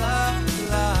la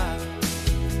la.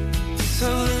 So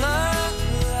la.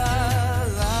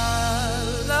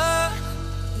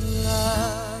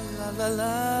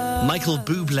 Michael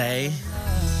Bublé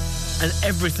and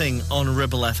everything on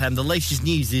Ribble FM. The latest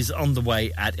news is on the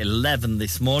way at 11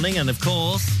 this morning. And of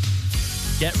course,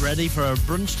 get ready for a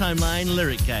Brunch Timeline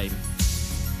lyric game.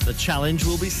 The challenge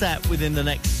will be set within the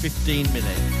next 15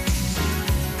 minutes.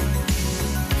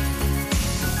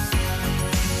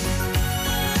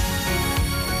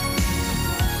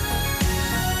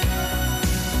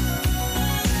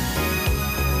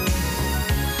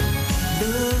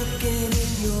 Looking in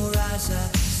your eyes,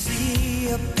 I see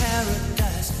a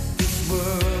paradise. This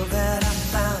world that I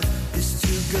found is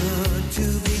too good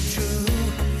to be true.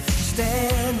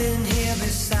 Standing here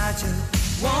beside you,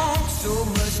 want so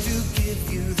much to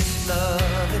give you this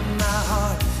love in my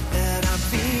heart that I'm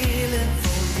feeling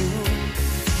for you.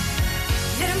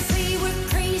 Let 'em say we're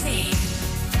crazy.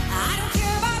 I don't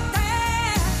care about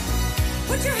that.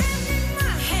 Put your hand in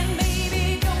my hand,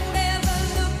 baby. Don't ever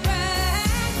look back.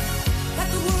 Let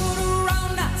the world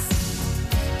around us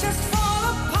just fall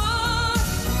apart.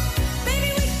 Baby,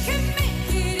 we can make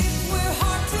it if we're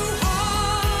heart to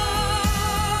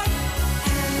heart.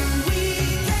 And we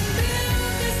can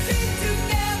build this dream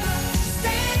together,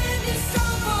 standing strong.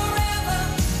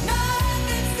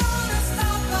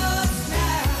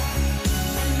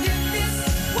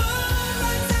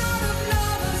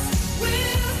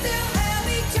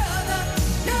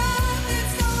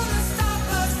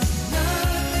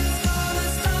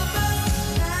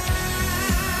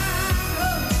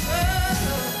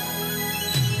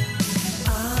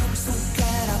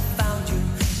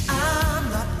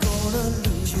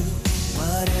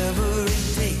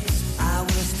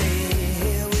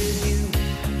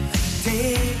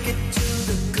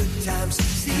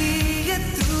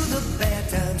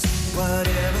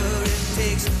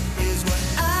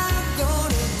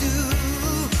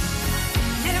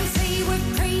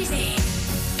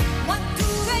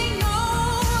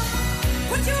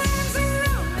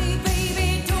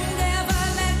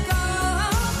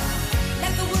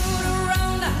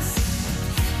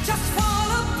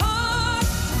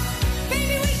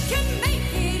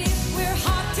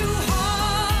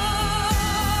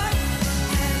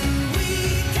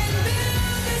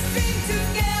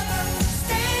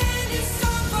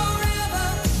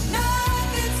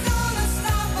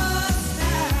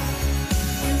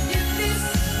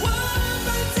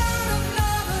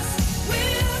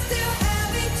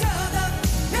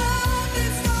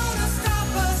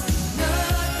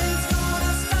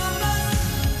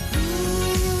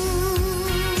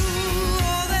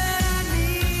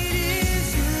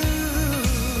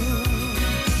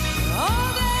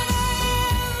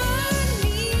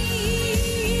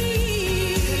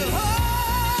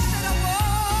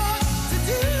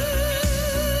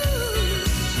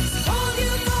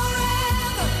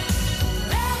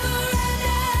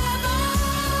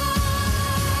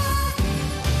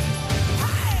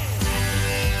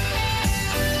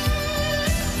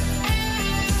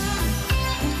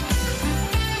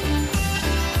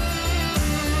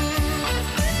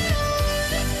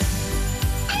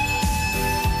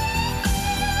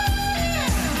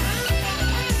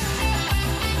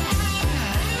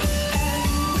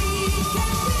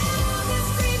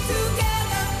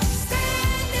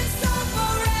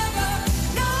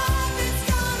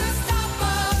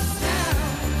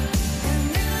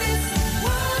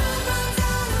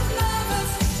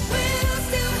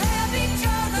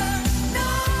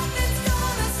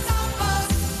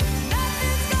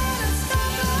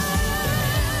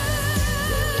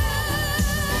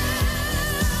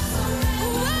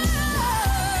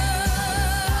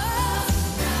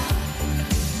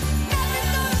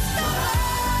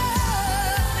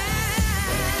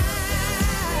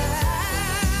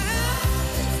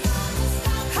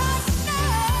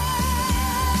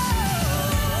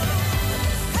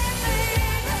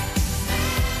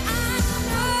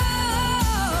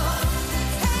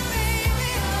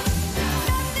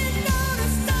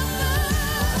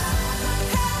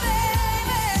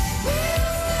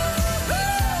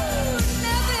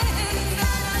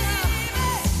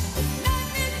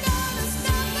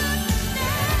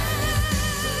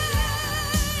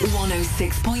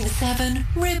 106.7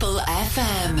 Ribble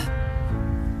FM.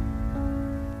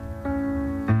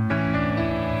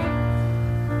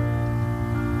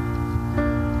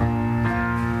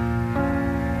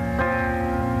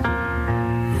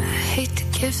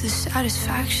 Give the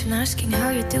satisfaction asking how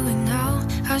you're doing now.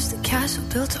 How's the castle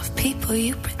built of people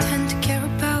you pretend to care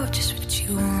about? Just what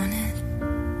you wanted.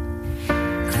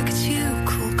 Look at you,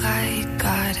 cool guy, you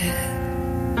got it.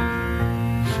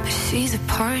 I see the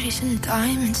parties and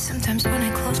diamonds. Sometimes when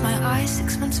I close my eyes,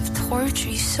 6 months of torture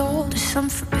you sold to some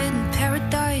forbidden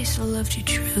paradise. I loved you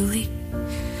truly.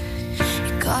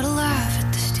 You gotta laugh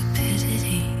at the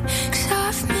stupidity, 'cause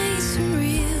I've made some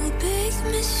real big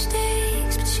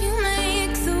mistakes, but you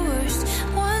make the worst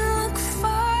one look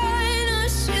fine. I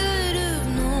should have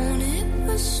known it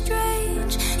was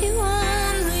strange. You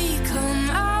only come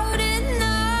out at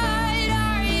night.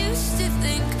 I used to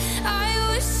think I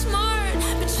was smart,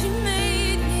 but you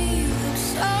made me look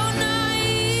so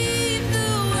naive.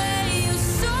 The way you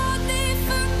sold me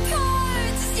for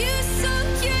parts, you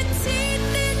sunk your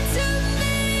teeth into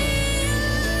me.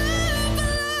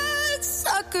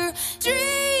 Bloodsucker,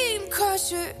 dream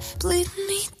crusher, bleeding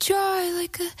me dry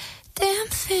like a damn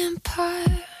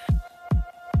vampire.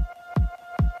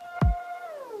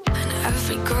 And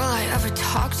every girl I ever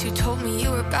talked to told me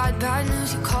you were bad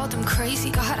news. You called them crazy.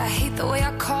 God, I hate the way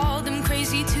I called them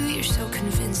crazy too. You're so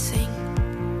convincing.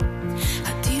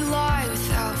 How do you lie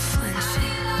without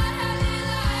flinching?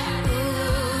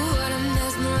 Ooh, what a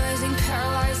mesmerizing,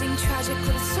 paralyzing, tragic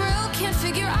little thrill. Can't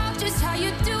figure out just how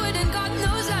you do it, and God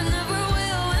knows I never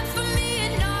will. And for me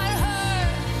and not her,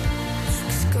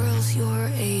 'cause girls your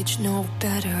age know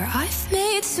better. I've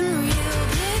made some real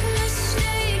big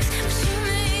mistakes, but you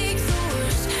make the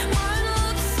worst one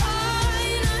look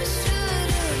fine. I should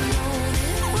have known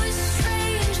it was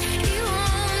strange. You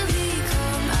only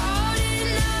come out at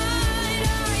night.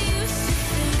 I used to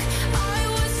think I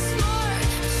was smart,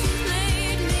 but you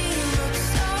made me look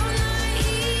so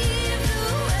naive. The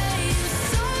way you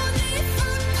sold me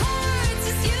for parts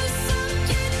is you sunk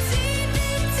your teeth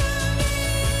into me.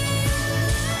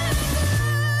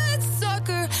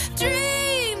 Sucker,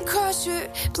 dream crusher,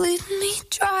 bleeding me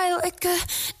dry like a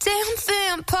damn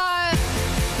vampire.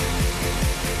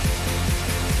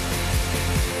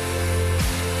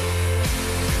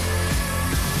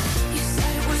 You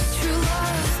said it was true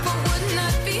love, but wouldn't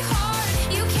that be hard?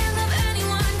 You can't love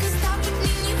anyone, 'cause that would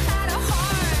mean you had a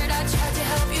heart. I tried to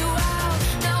help you out,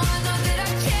 now I know that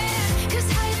I can't, 'cause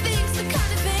how you think's the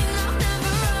kind of thing I'll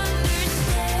never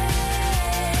understand.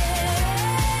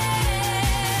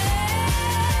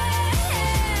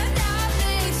 I've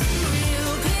made some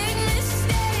real big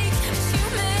mistakes, but you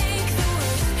make the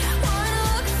worst one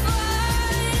look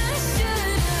fine. I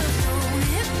should have known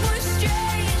it was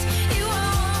strange. You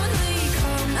only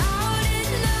come out at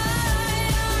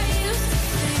night. I used to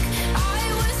think I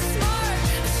was smart,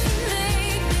 but you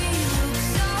made me look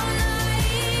so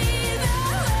naive. The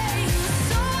way you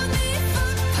sold me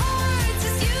for parts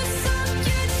is you sunk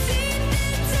your teeth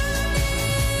into me.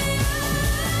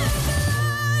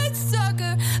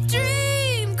 Bloodsucker,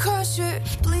 dream crusher,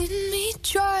 bleeding me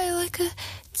dry like a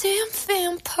damn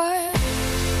vampire.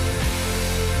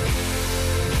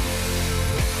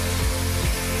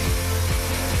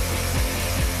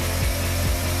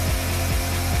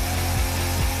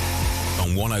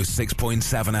 On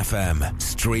 106.7 FM,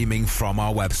 streaming from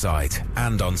our website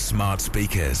and on smart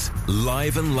speakers,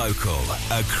 live and local,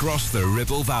 across the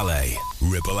Ribble Valley.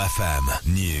 Ribble FM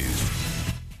News.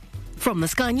 From the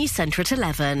Sky News Centre at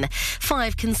 11.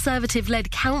 5 Conservative-led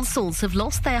councils have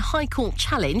lost their High Court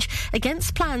challenge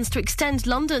against plans to extend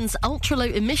London's ultra-low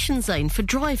emission zone for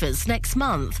drivers next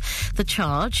month. The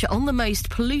charge on the most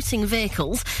polluting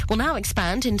vehicles will now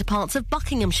expand into parts of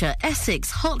Buckinghamshire,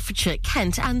 Essex, Hertfordshire,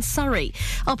 Kent and Surrey.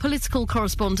 Our political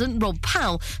correspondent Rob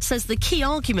Powell says the key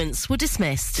arguments were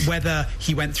dismissed. Whether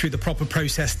he went through the proper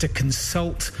process to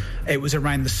consult, it was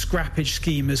around the scrappage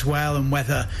scheme as well, and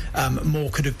whether more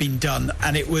could have been done.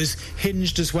 And it was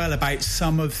hinged as well about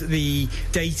some of the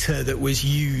data that was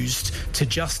used to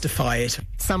justify it.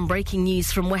 Some breaking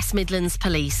news from West Midlands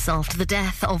Police after the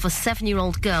death of a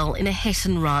 7-year-old girl in a hit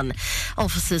and run.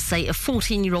 Officers say a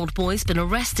 14-year-old boy has been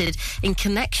arrested in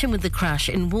connection with the crash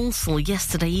in Walsall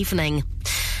yesterday evening.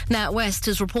 Now, West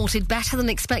has reported better than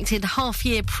expected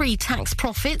half-year pre-tax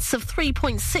profits of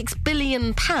 £3.6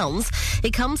 billion.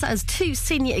 It comes as 2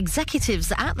 senior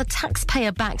executives at the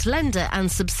taxpayer-backed lender and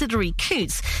subsidiary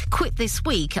Coots quit this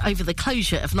week over the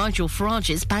closure of Nigel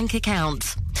Farage's bank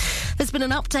account. There's been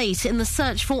an update in the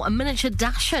search for a miniature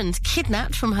dachshund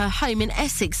kidnapped from her home in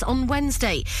Essex on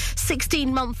Wednesday.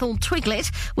 16-month-old Twiglet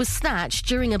was snatched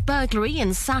during a burglary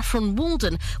in Saffron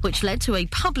Walden, which led to a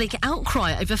public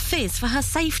outcry over fears for her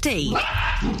safety.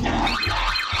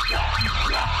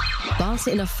 But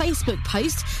in a Facebook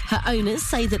post, her owners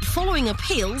say that following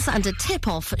appeals and a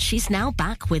tip-off, she's now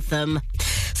back with them.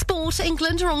 Sport,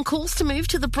 England are on course to move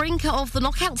to the brink of the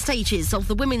knockout stages of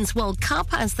the Women's World Cup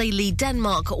as they lead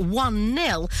Denmark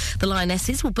 1-0. The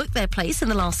Lionesses will book their place in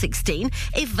the last 16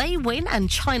 if they win and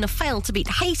China fail to beat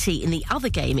Haiti in the other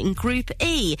game in Group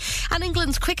E. And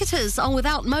England's cricketers are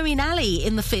without Moeen Ali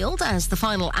in the field as the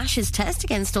final Ashes test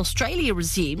against Australia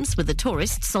resumes with the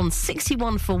tourists on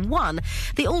 61 for 1.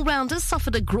 The all-rounders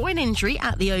suffered a groin injury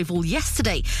at the Oval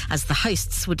yesterday as the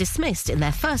hosts were dismissed in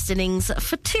their first innings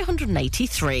for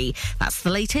 283. That's the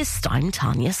latest. I'm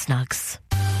Tanya Snuggs.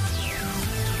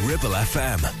 Ribble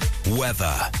FM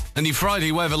weather. And your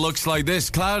Friday weather looks like this.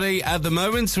 Cloudy at the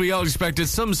moment. We are expected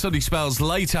some sunny spells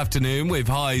late afternoon with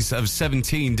highs of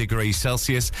 17 degrees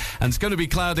Celsius. And it's going to be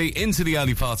cloudy into the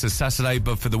early part of Saturday.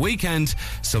 But for the weekend,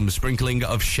 some sprinkling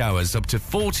of showers up to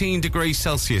 14 degrees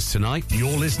Celsius tonight.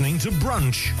 You're listening to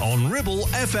Brunch on Ribble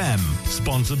FM.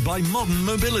 Sponsored by Modern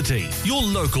Mobility. Your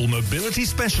local mobility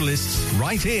specialists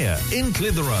right here in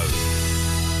Clitheroe.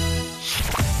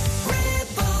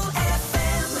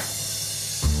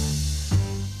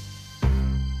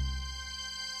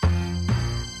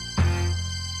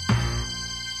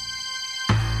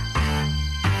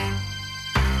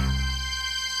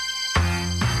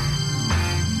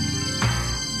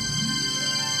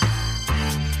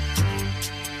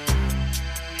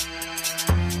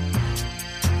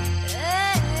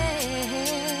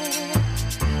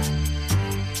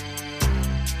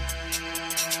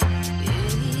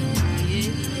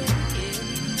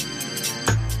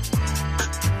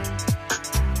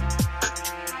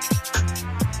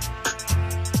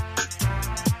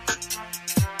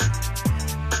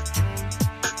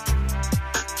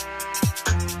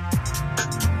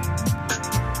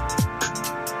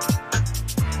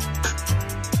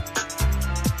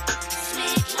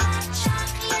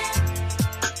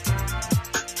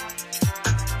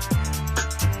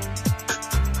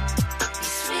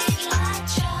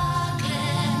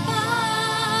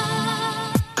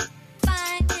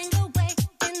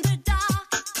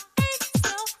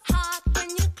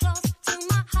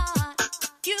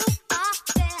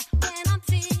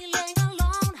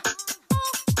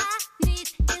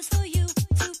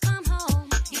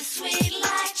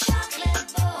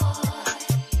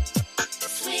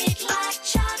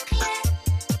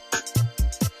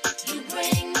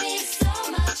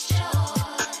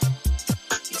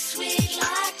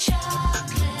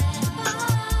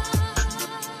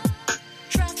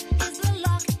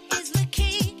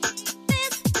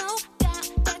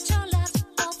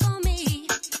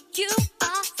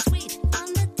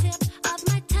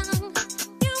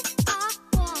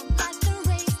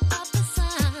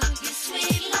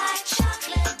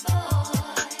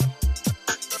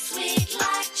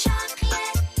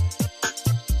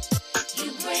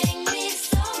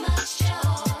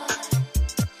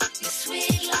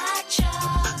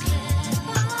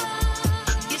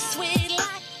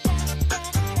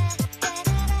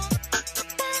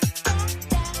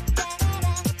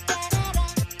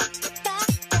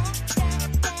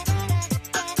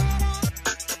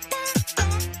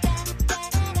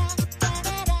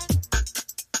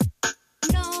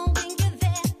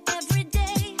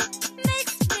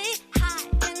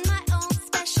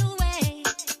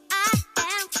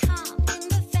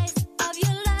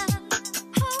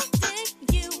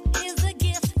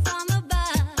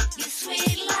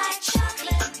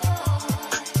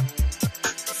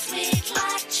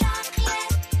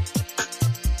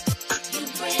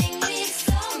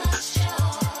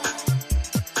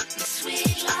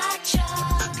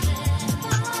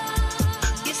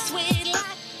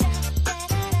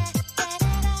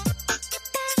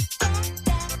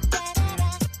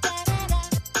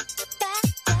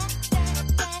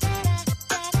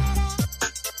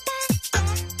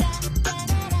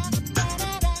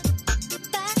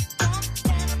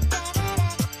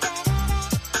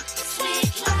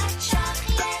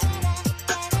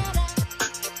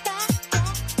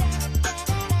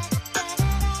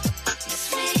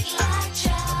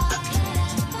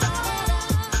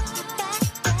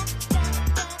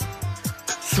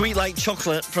 Sweet Like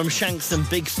Chocolate from Shanks and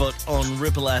Bigfoot on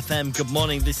Ribble FM. Good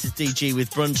morning, this is DG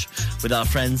with Brunch with our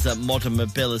friends at Modern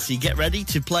Mobility. Get ready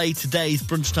to play today's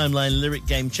Brunch Timeline Lyric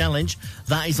Game Challenge.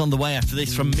 That is on the way after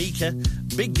this from Mika.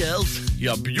 Big girls,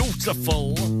 you're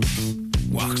beautiful.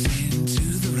 Walks into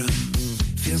the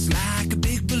room, feels like a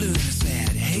big balloon. I said,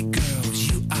 hey girls,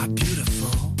 you are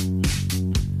beautiful.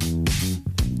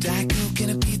 Diet Coke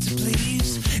and a pizza,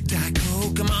 please. Diet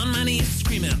Coke, I'm on my knees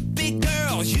screaming, big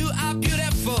girls, you are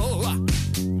beautiful.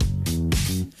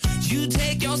 You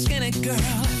take your skinny girl,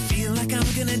 I feel like I'm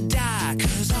gonna die.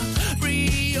 Cause a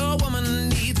real woman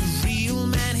needs a real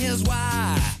man, here's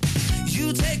why.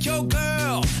 You take your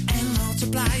girl and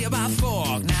multiply her by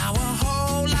 4. Now a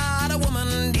whole lot of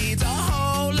woman needs a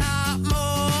whole lot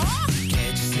more.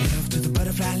 Get yourself to the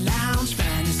butterfly lounge,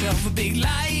 find yourself a big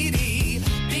lady.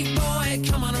 Big boy,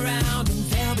 come on around and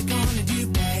they'll be gonna do,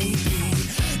 baby.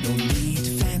 No need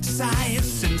to fantasize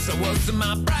since I was in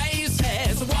my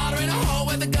braces. Water in a hole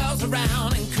where the girls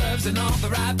around and curves in all the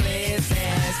right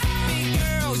places. Big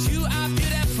girls, you are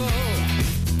beautiful.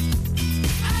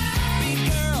 Big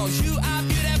girls, you are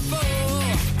beautiful.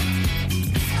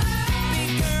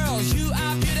 Big girls, you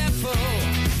are beautiful.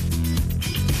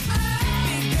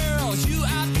 Big girls, you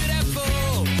are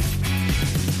beautiful.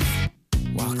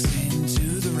 Walks into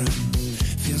the room,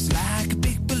 feels like a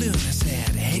big balloon. I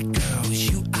said, hey girls,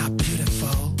 you are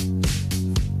beautiful.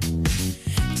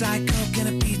 Diet Coke and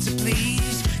a pizza,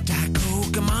 please. Diet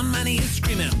Coke, I'm on my knees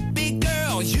screaming, big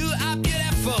girls, you are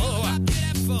beautiful.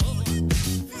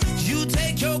 You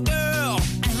take your girl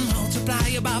and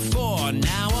multiply her by 4.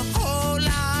 Now a whole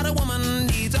lot of woman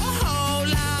needs a whole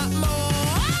lot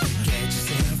more. Get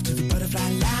yourself to the butterfly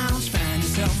lounge, find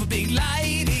yourself a big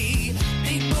lady.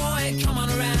 Big boy, come on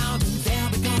around and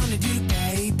they'll be gonna do,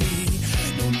 baby.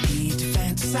 No need to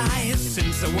fantasize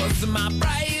since I was in my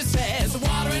braces.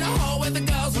 Water in a hole with the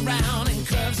girls around and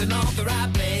curves in all the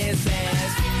right places.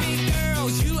 Big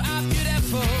girls, you are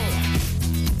beautiful.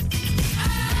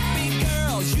 Big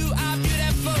girls, you are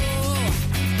beautiful.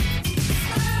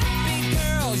 Big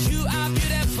girls, you are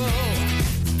beautiful.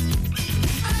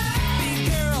 Big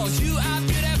girls, you are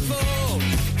beautiful.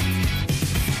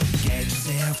 Get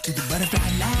yourself to the butterfly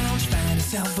lounge, find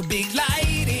yourself a big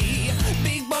lady.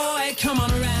 Big boy, come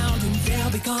on around and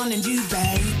they'll be calling you,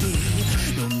 baby.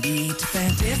 No need to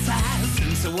fantasize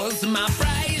since I was in my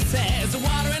braces.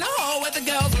 Water in a hole with the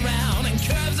girls around and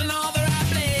curves in all the right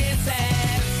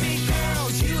places. Big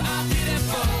girls, you are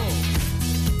beautiful.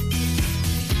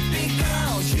 Big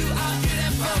girls, you are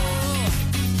beautiful.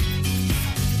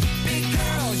 Big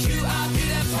girls, you are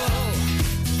beautiful.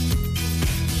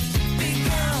 Big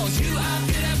girls, you are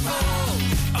beautiful.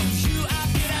 Oh, you are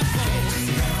beautiful.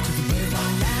 Yourself to the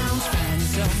butterfly lounge, find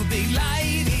yourself a big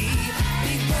lady.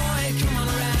 Big boy, come on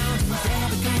around and they'll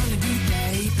be gonna do,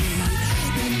 baby.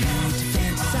 No need to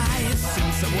fantasize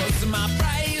since I was in my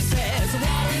braces.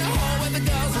 Water in a hole with the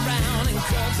girls around and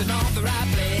curves in all the right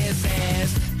places.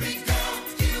 Big girl,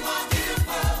 you are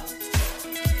beautiful.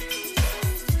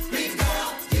 Big girl,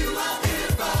 you are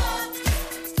beautiful.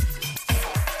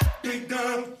 Big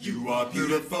girl, you are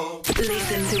beautiful.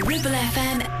 Listen to Ribble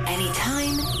FM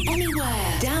anytime,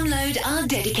 anywhere. Download our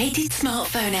dedicated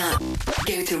smartphone app.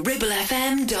 Go to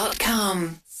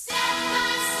ribblefm.com.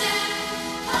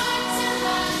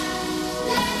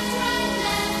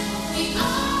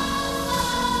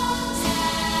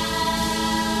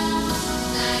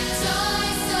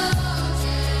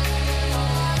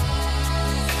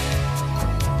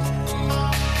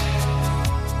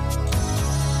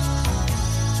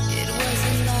 It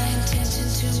wasn't my intention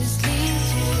to mislead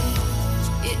you.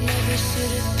 It never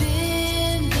should have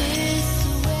been this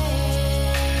way.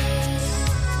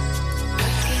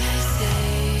 What can I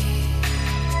say?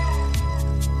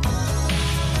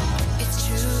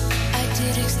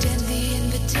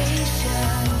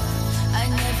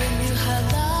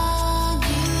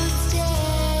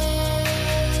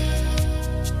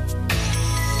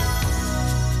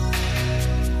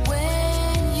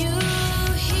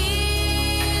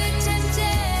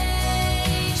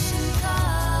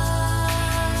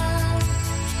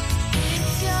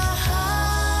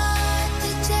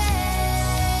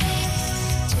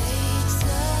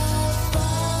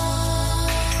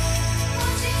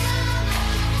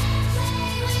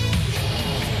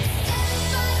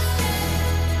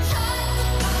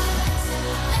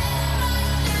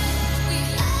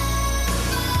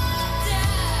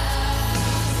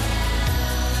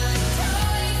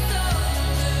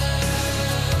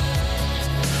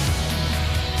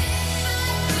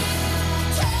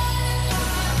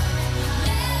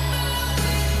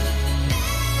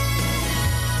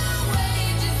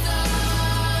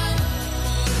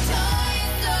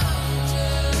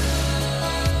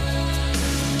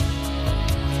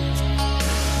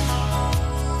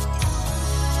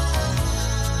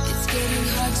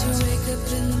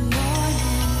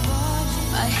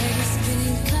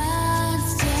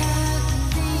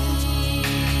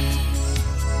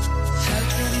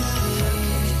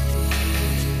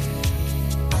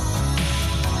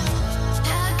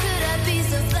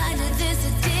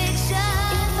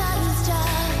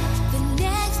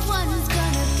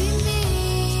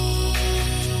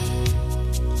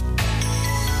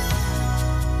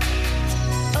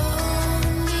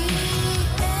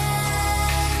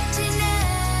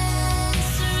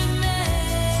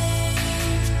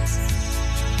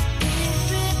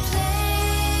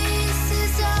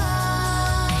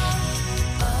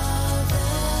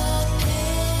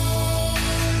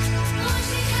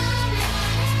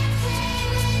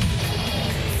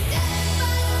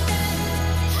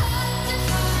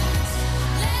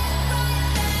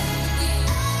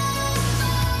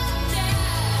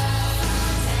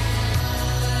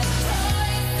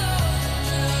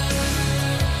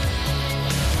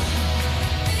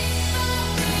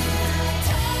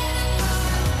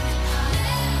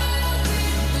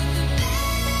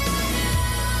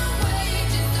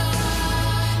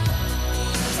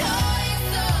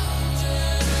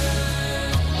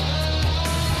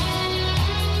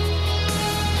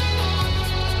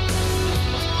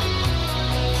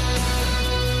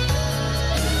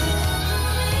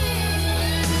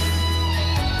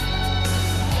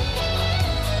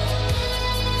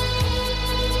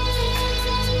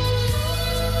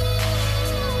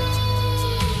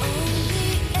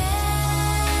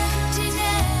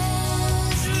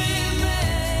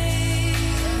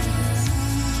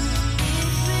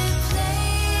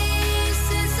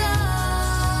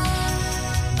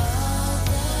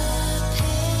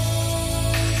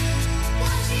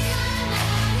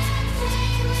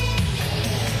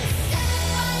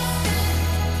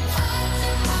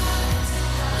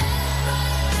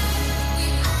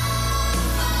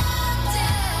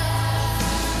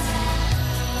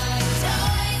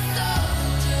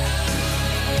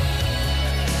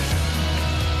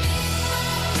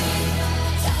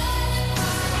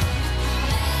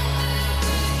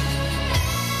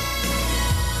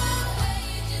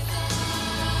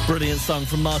 brilliant song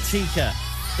from Martika.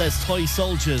 There's Toy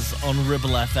Soldiers on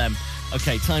Ribble FM.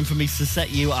 Okay, time for me to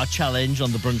set you our challenge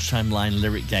on the Brunchtime Line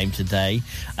lyric game today.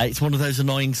 It's one of those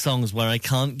annoying songs where I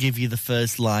can't give you the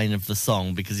first line of the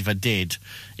song, because if I did,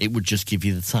 it would just give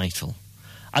you the title.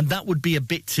 And that would be a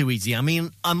bit too easy. I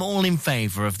mean, I'm all in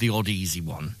favour of the odd easy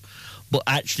one, but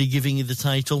actually giving you the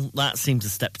title, that seems a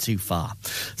step too far.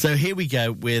 So here we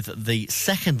go with the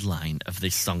second line of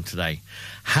this song today.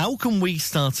 How can we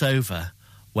start over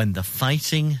when the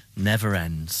fighting never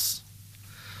ends?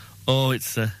 Oh,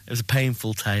 it's a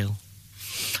painful tale.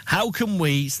 How can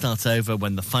we start over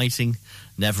when the fighting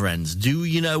never ends? Do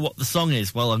you know what the song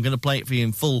is? Well, I'm going to play it for you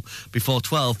in full before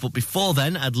 12, but before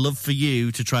then, I'd love for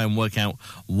you to try and work out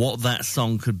what that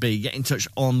song could be. Get in touch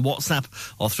on WhatsApp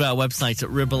or through our website at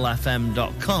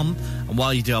ribblefm.com, and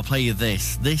while you do, I'll play you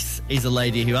this. This is a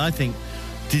lady who I think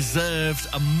deserved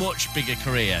a much bigger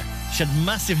career. She had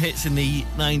massive hits in the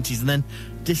 90s and then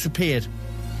disappeared.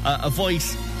 A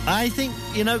voice, I think,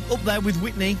 up there with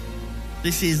Whitney.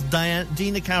 This is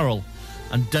Dina Carroll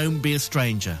and Don't Be a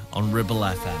Stranger on Ribble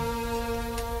FM.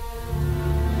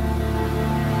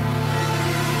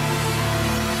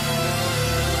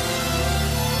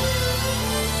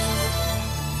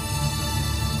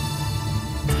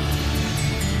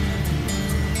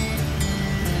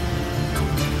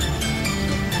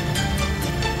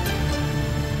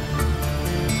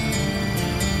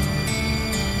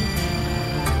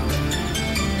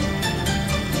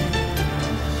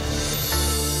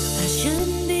 I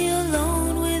shouldn't be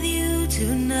alone with you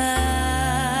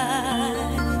tonight.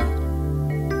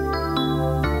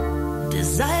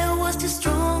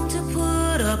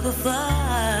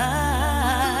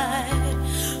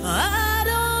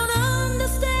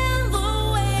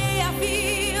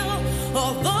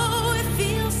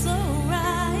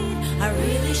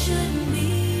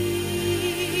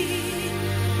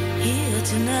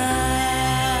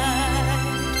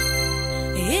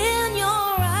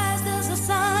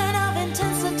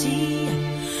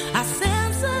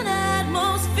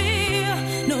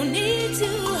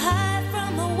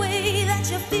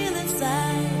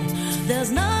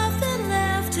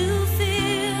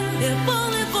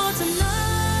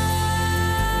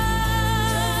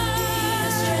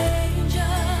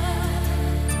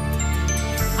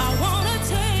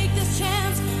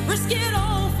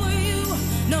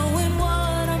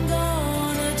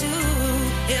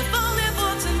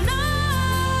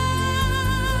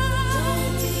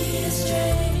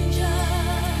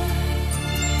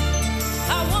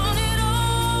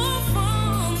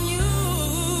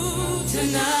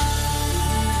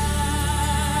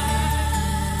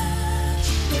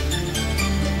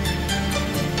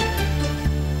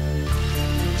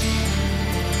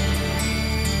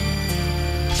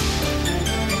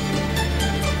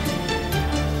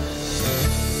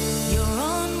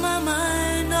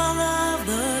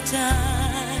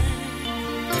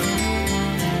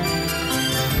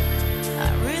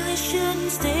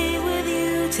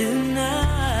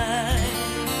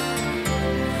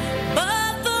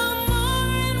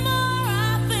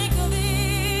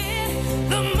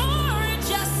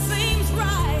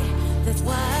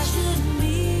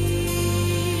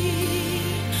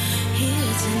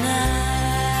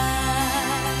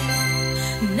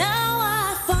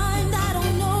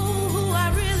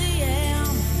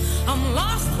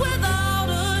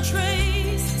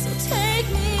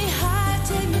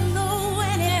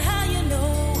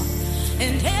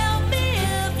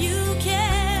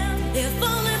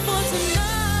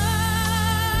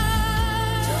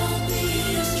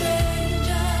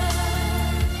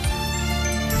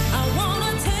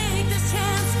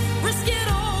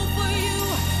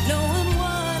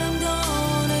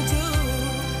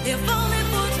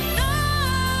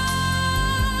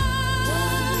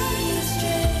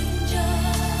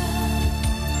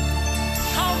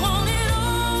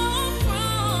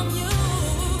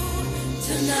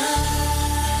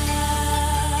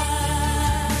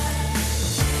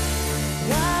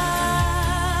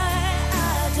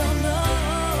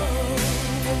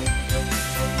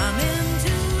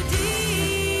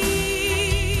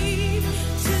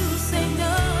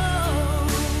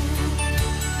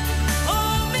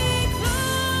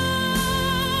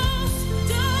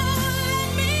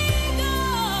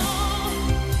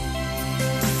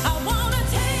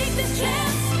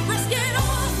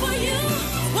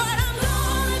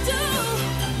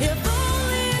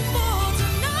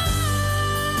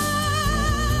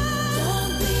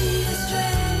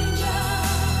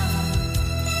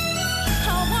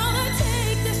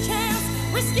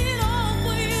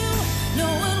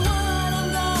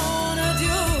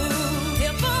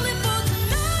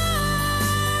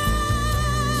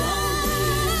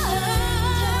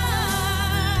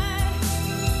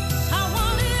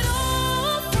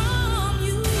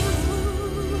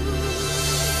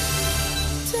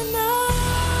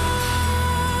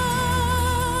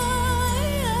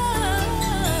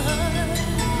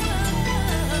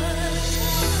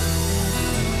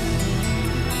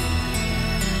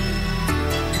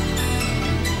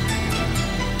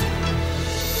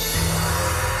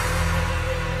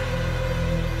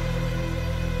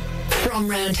 From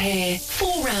round here,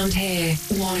 for round here,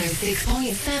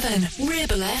 106.7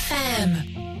 Ribble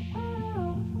FM.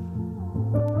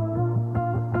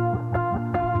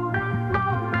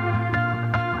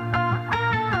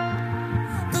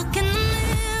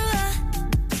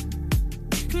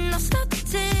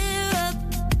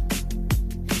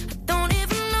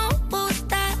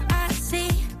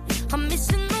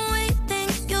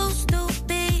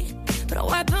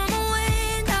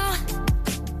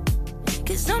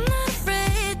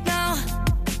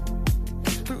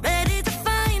 Ready to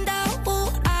find out who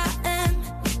I am.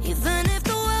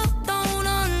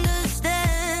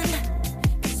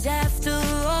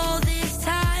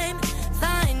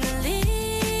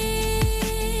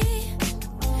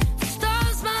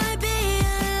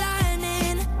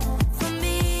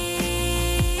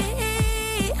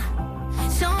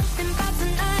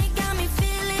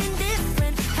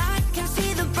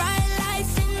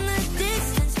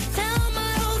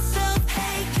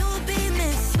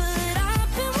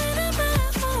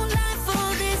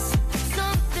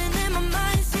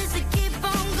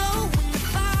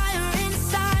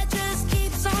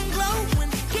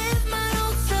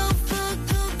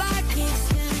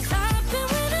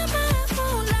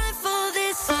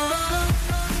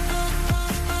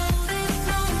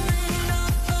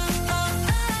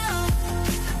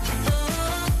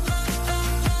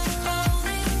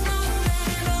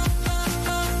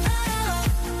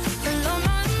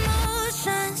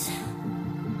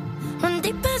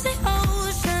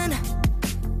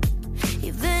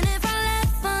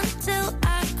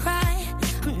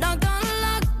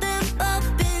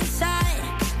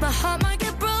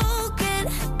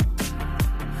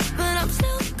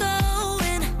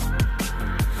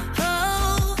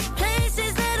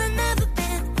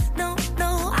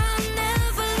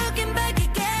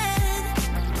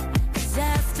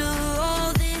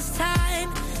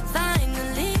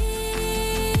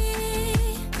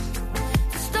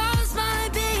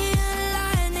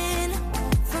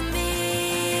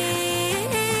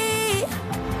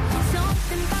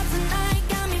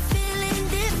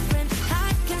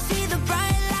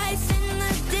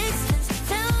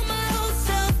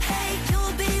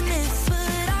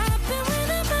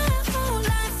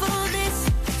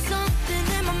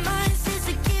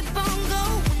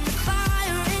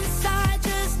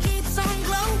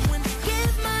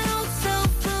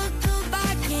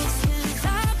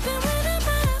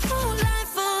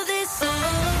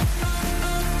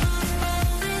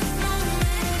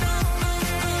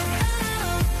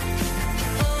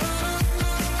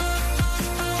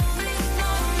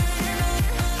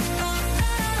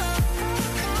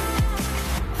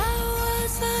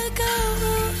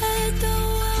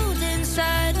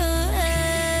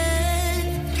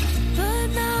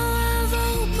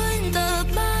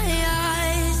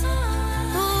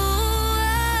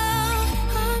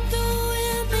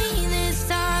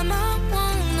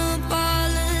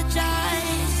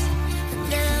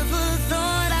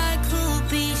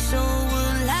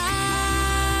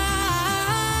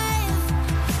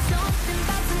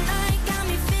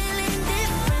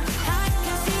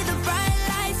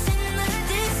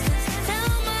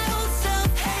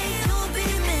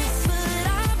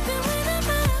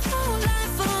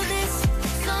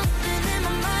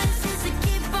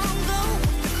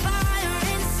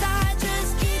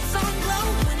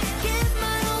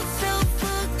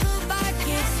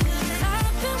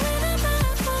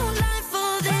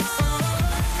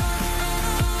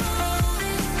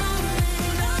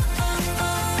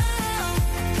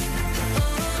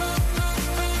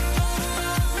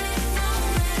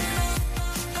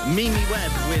 Mimi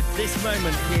Webb with This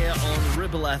Moment here on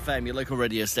Ribble FM, your local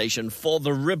radio station for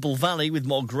the Ribble Valley, with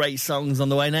more great songs on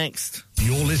the way next.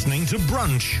 You're listening to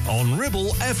Brunch on Ribble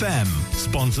FM,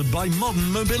 sponsored by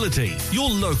Modern Mobility, your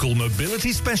local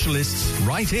mobility specialists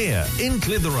right here in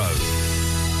Clitheroe.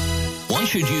 Why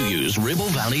should you use Ribble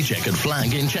Valley Checkered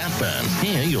Flag in Chatburn?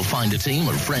 Here you'll find a team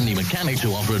of friendly mechanics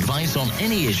who offer advice on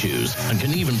any issues and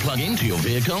can even plug into your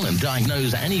vehicle and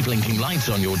diagnose any blinking lights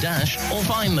on your dash or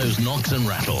find those knocks and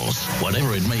rattles.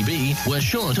 Whatever it may be, we're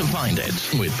sure to find it.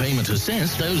 With Payment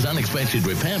Assist, those unexpected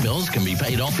repair bills can be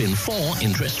paid off in 4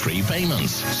 interest-free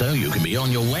payments, so you can be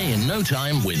on your way in no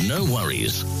time with no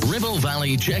worries. Ribble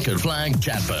Valley Checkered Flag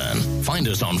Chatburn. Find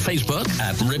us on Facebook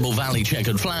at Ribble Valley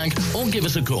Checkered Flag or give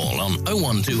us a call on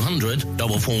 01200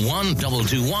 441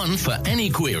 221 for any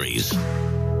queries.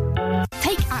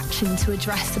 Take action to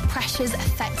address the pressures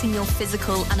affecting your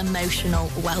physical and emotional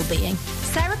well-being.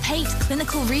 Sarah Pate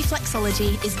Clinical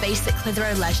Reflexology is based at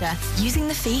Clitheroe Leisure. Using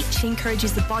the feet, she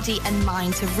encourages the body and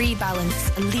mind to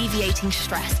rebalance, alleviating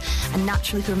stress and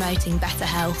naturally promoting better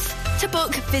health. To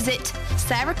book, visit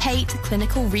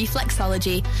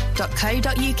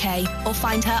sarahpateclinicalreflexology.co.uk or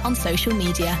find her on social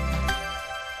media.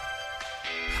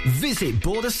 Visit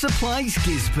Border Supplies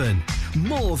Gisborne.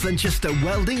 More than just a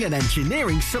welding and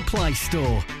engineering supply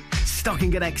store.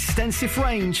 Stocking an extensive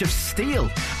range of steel,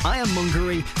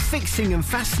 ironmongery, fixing and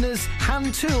fasteners,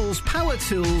 hand tools, power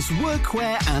tools,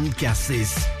 workwear and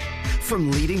gases.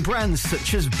 From leading brands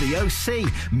such as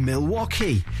BOC,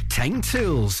 Milwaukee, Teng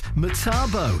Tools,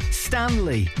 Metabo,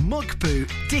 Stanley, Muck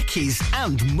Boot, Dickies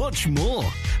and much more.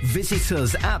 Visit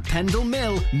us at Pendle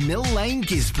Mill, Mill Lane,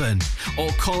 Gisborne,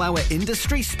 or call our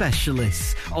industry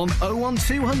specialists on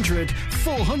 01200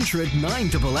 400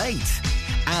 988.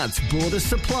 At Border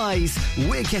Supplies,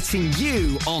 we're getting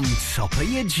you on top of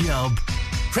your job.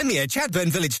 Premier Chatburn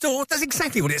Village Store does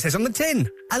exactly what it says on the tin.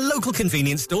 A local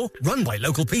convenience store run by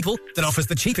local people that offers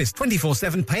the cheapest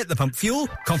 24/7 pay-at-the-pump fuel,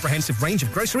 comprehensive range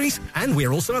of groceries, and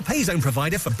we're also a pay zone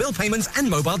provider for bill payments and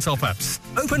mobile top-ups.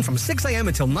 Open from 6 a.m.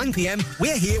 until 9 p.m.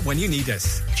 We're here when you need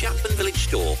us. Chatburn Village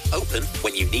Store, open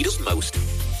when you need us most.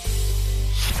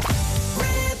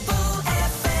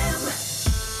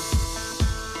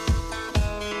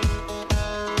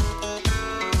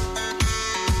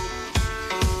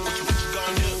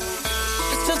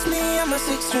 My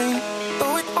six string,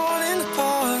 throw it all in the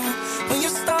car. When you're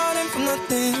starting from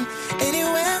nothing,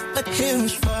 anywhere but here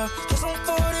is far. Cause I'm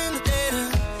caught in the data,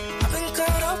 I've been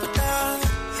caught up with that,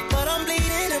 but I'm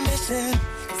bleeding and missing.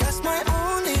 That's my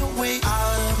only way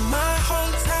out of my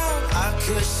hometown. I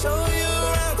could show you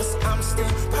around, cause I'm still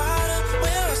proud of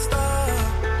where I started.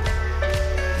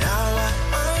 Now I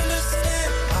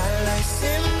understand my life's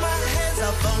in my hands.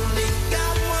 I've only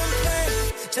got one plan,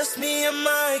 just me and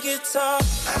my guitar.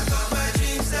 I got my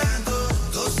dreams and go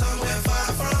somewhere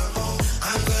far from home.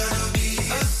 I'm gonna be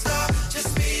a star,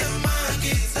 just me and my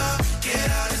guitar. Get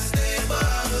out and stay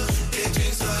above, get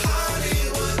dreams to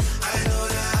Hollywood. I know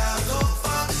that I'll go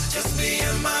far, just me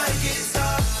and my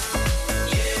guitar.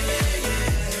 Yeah, yeah, yeah,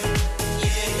 yeah,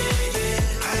 yeah,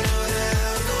 yeah. I know that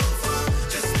I'll go far,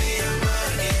 just me and my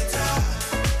guitar.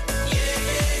 Yeah,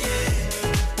 yeah, yeah,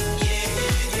 yeah,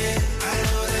 yeah, yeah. I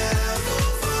know that I'll go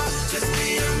far, just me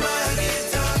and my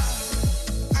guitar.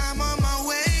 I'm on my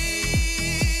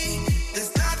way.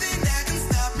 There's nothing that can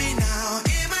stop me now.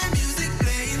 Hear my music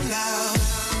playing loud.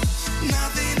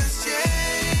 Nothing has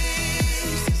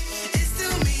changed. It's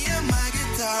still me and my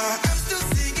guitar. I'm still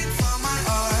singing for my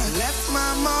art. Left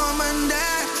my mom and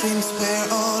dad, dreams were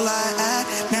all I had.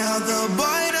 Now the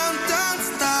boy don't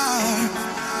start.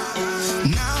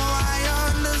 Now I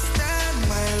understand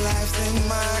my life's in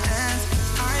my hands.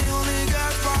 I only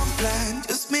got one plan,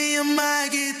 just me and my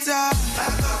guitar. I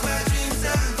got my dreams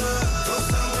and go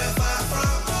somewhere far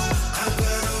from home. I'm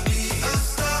gonna be a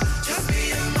star, just me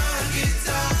and my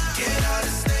guitar. Get out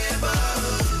and stay above,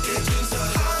 get dreams to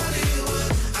Hollywood.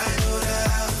 I know that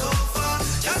I'll go far,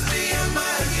 just me and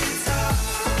my guitar.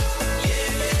 Yeah,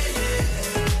 yeah, yeah,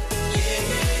 yeah,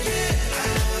 yeah, yeah. I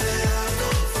know that I'll go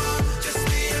far, just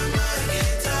me and my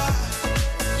guitar.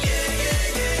 Yeah,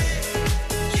 yeah, yeah,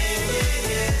 yeah, yeah,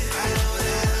 yeah. I know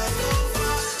that I'll go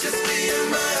far, just me and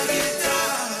my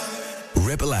guitar.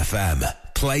 Ribble FM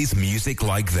plays music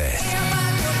like this.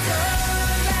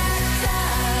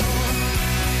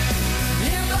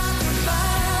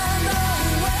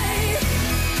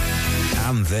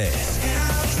 And this.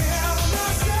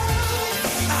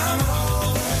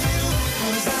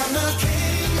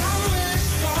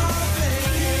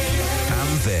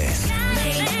 And this.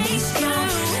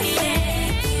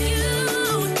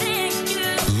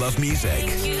 Love music.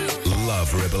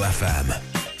 Love Ribble FM.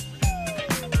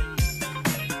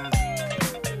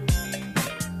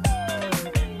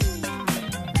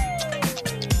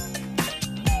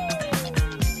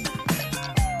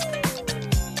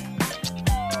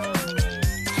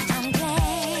 I'm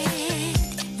glad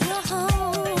you're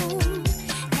home.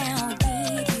 Now,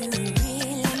 did you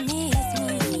really miss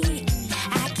me?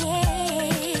 I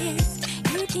guess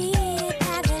you did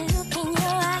by the look in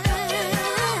your eyes.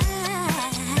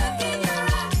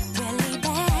 Really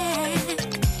bad.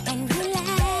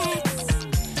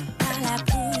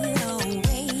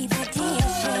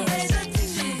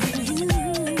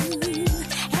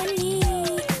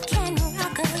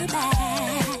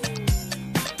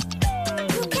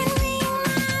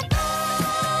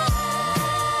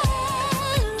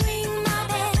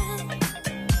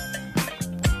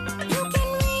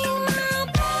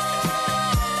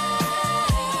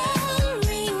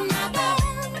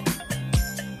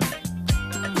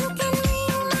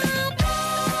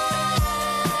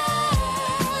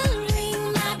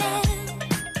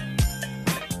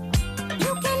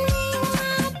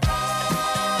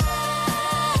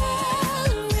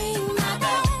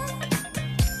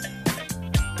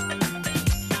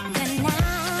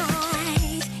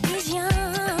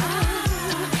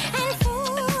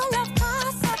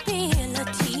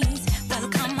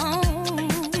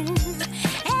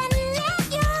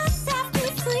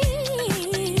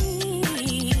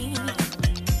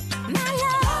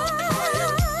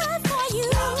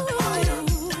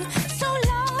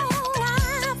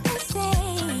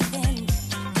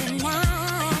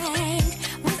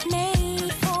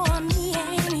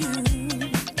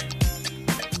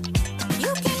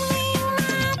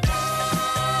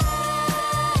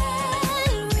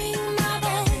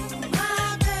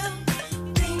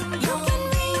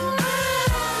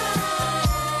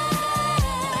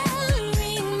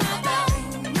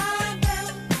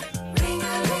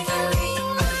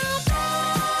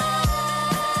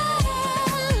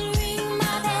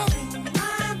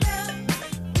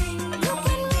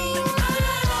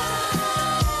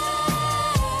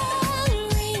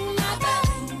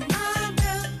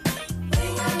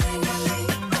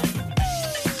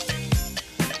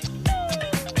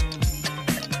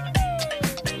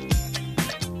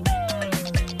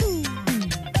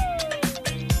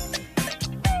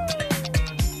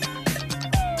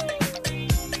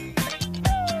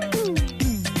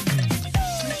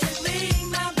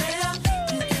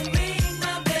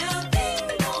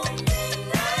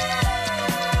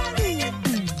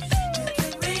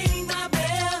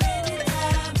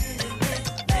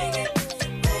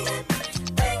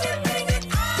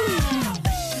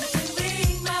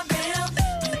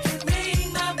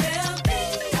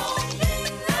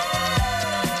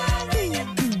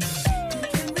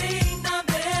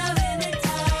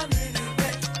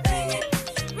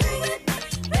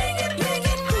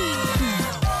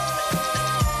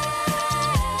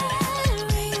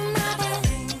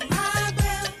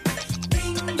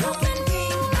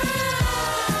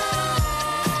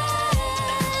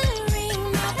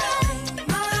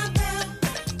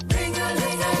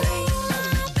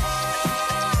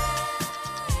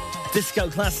 disco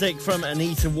classic from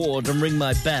Anita Ward and Ring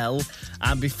My Bell.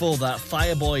 And before that,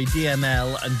 Fireboy,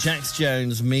 DML and Jax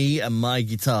Jones, Me and My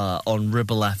Guitar on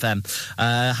Ribble FM.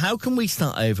 How can we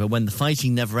start over when the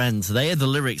fighting never ends? They are the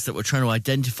lyrics that we're trying to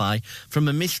identify from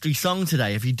a mystery song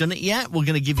today. Have you done it yet? We're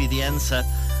going to give you the answer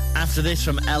after this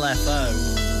from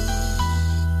LFO.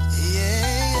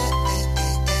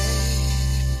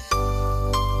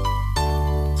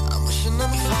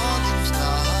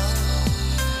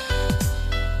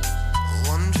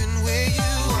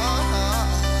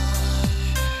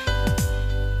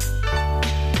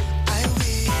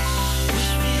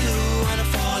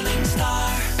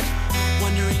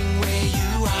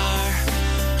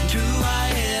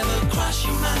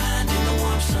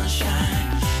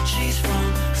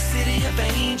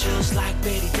 Like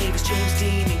Betty Davis, James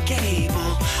Dean and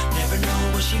Gable. Never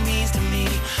know what she means to me.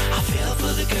 I fell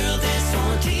for the girl that's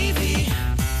on TV.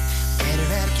 Met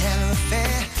her at a gala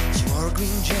affair. She wore a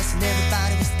green dress and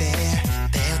everybody was there.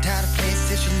 Bailed out of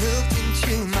place as she looked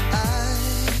into my eyes.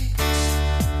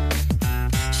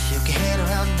 Shook her hand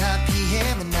around 9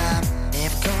 p.m. and I'm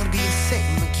never gonna be the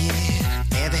same again.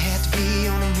 Never had to be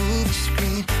on a movie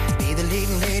screen to be the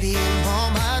leading lady in all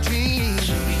my dreams.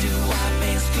 Scooby-Doo, white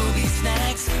man, Scooby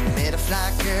snacks. Met a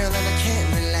fly girl and I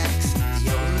can't relax. The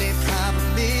only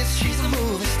problem is she's a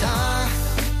movie star.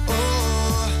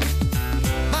 Oh,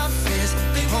 my friends,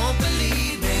 they won't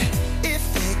believe me if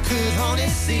they could only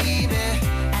see me.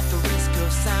 At the risk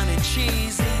of sounding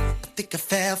cheesy, I think I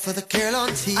fell for the girl on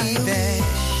TV.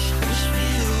 Wish for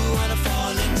you on a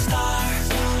falling star.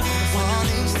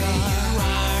 Wondering where you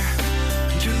are.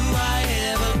 Do I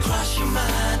ever cross your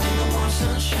mind in the warm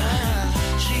sunshine?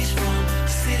 She's from the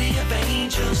city of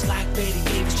angels, like Betty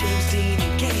Davis, James Dean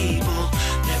and Gable.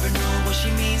 Never know what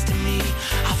she means to me.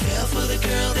 I fell for the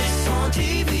girl that's on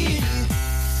TV.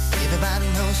 Everybody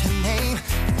knows her name.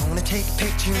 I wanna take a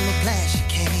picture and I'm glad she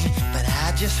came. But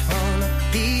I just wanna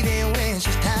be there when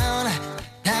she's down,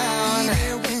 down. Be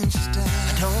there when she's down.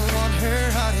 I don't want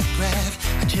her autograph.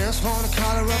 I just wanna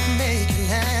call her up and make her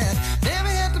laugh. Never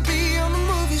had to be on the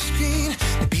movie screen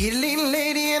to be the leading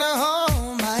lady in a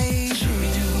home. My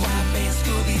Scooby-Doo, white man,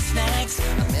 Scooby snacks.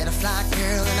 I met a fly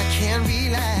girl and I can't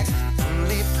relax. The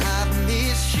only problem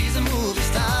is she's a movie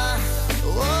star.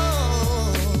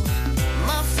 Whoa,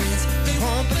 my friends, they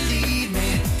won't believe me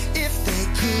if they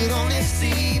could only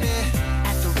see me.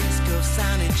 At the risk of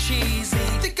sounding cheesy,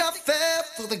 I think I fell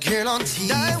for the girl on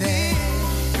TV.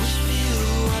 Wish for you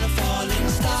on a falling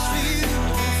star.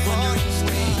 Wondering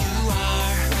where you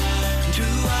are. Do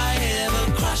I ever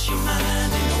cross your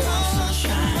mind in the warm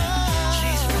sunshine?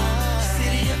 She's from the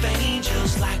city of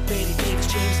angels, like Betty Davis,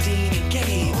 James Dean and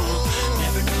Gable.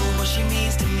 Never know what she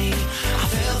means to me. I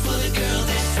fell for the girl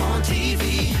that's on TV.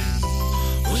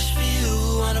 Wish for you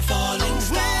on a falling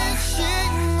star.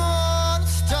 Wishing on a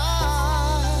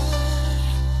star,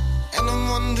 and I'm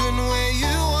wondering where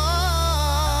you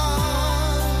are.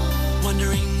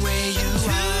 Wondering where you Do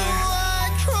are. I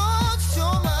cross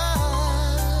your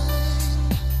mind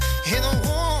in the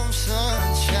warm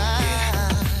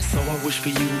sunshine? So I wish for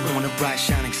you on a bright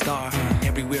shining star.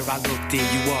 Everywhere I look, there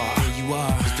you are. There you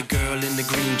are. Was the girl in the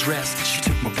green dress? She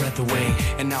took my breath away.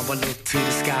 And now I look to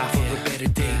the sky for a better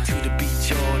day. To the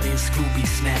beach, all in Scooby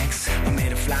snacks. I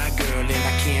met a fly girl and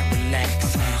I can't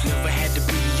relax. Never had to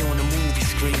be on a movie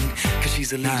screen, cause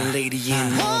she's a leading lady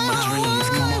in all my dreams.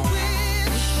 Come on.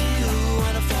 Wish you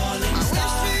on a falling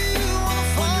star.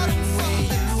 Wondering where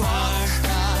you are.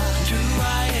 Do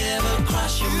I ever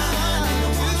cross your mind in the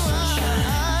warm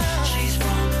sunshine? She's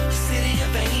from the city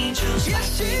of angels, like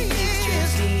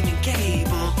James Dean and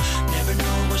Gable. Never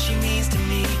know what she means to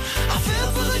me. I fell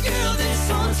for the girl that's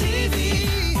on TV.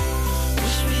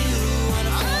 Wish for you on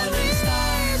a falling star.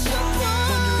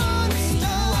 Wondering where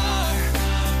you are.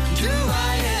 Do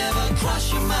I ever cross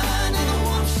your mind in the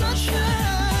warm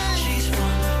sunshine? She's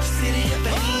from the city of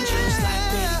angels, like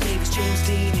Betty Davis, James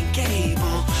Dean and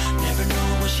Gable. Never know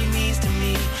what she means to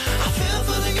me. I fell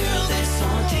for the girl that's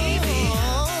on TV.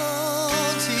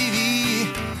 TV,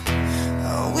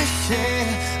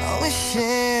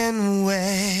 wishing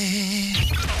away.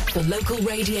 For local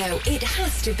radio, it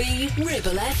has to be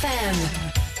Ribble FM.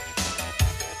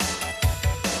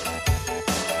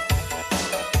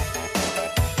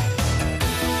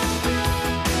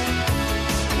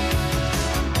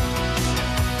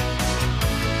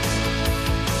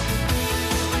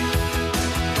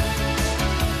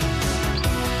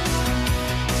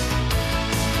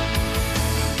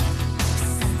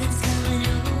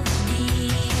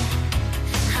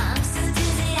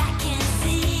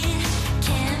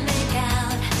 Can't make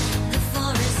out the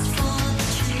forest for the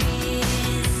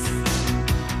trees.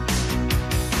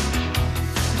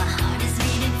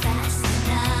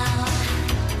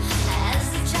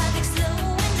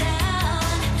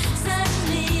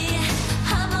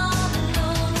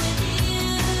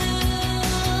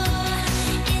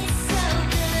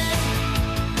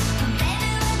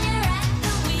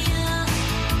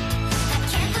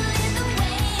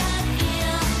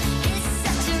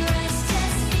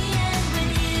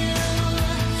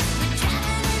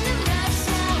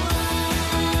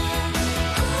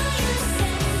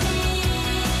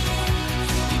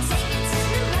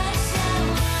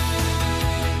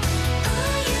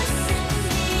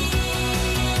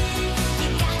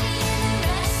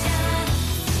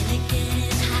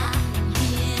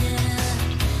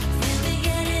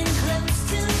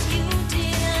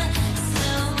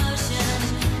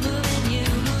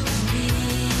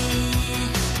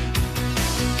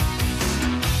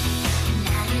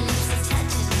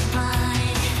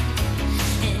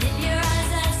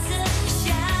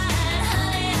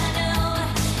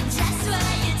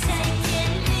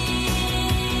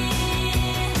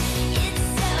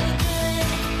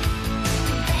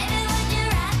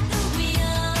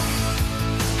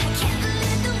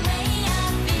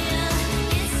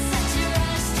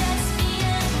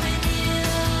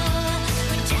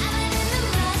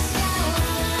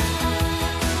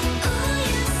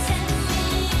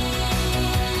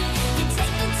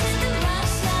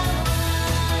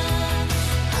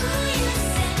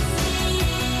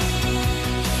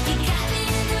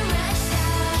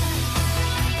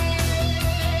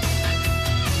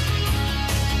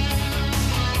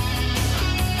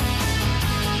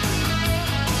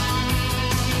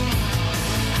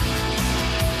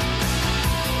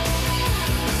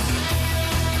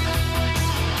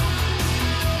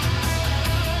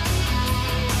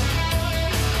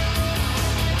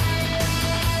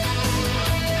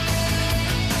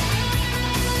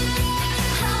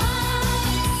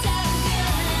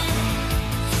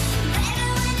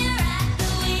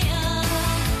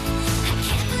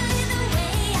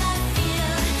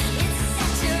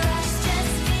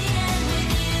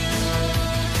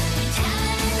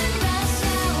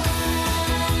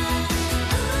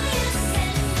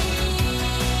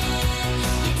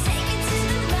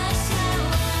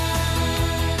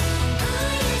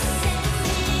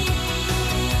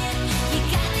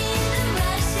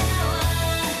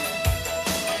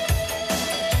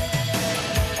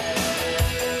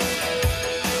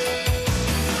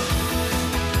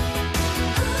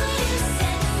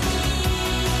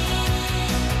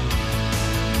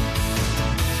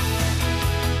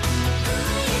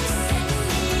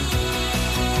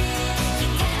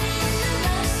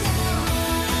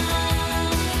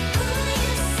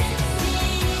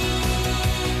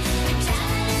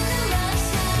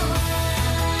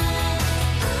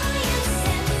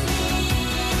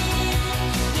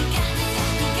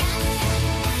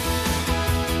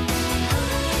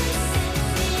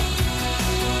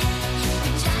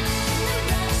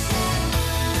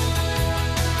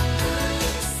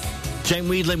 Jane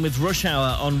Wheedling with Rush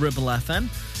Hour on Ribble FM.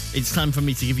 It's time for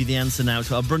me to give you the answer now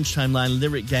to our Brunch Time line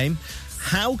lyric game.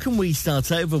 How can we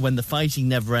start over when the fighting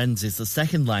never ends is the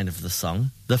second line of the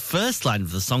song. The first line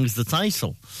of the song is the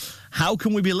title. How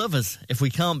can we be lovers if we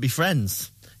can't be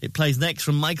friends? It plays next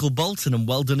from Michael Bolton, and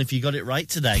well done if you got it right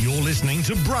today. You're listening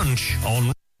to Brunch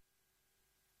on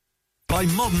by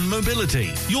Modern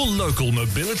Mobility, your local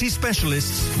mobility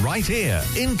specialists right here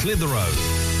in Clitheroe.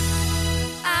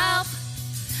 Help,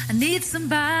 I need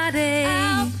somebody,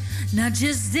 help. Not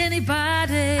just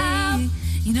anybody. Help.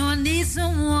 You know I need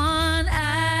someone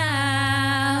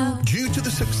out. Due to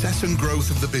the success and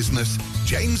growth of the business,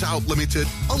 James Out Limited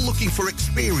are looking for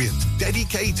experienced,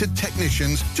 dedicated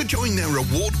technicians to join their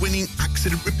award-winning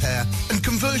accident repair and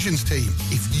conversions team.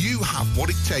 If you have what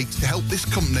it takes to help this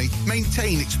company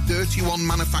maintain its 31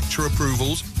 manufacturer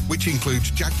approvals, which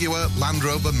includes Jaguar, Land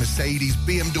Rover, Mercedes,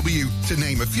 BMW, to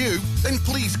name a few, then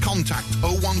please contact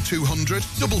 01200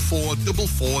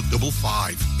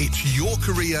 444455. It's your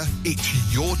career,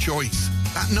 it's your choice.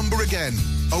 That number again,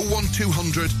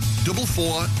 01200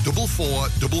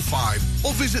 444455,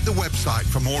 or visit the website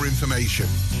for more information.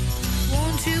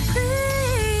 Won't you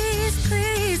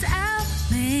please help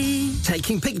me?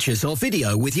 Taking pictures or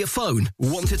video with your phone?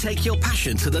 Want to take your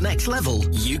passion to the next level?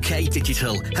 UK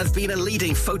Digital have been a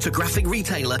leading photographic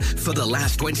retailer for the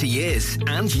last 20 years.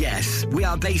 And yes, we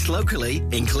are based locally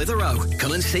in Clitheroe.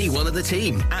 Come and see one of the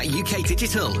team at UK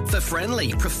Digital for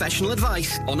friendly, professional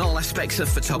advice on all aspects of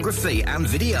photography and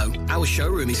video. Our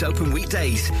showroom is open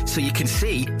weekdays, so you can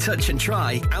see, touch and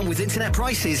try. And with internet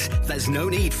prices, there's no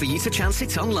need for you to chance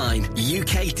it online.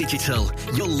 UK Digital,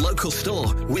 your local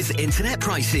store with internet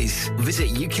prices.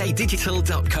 Visit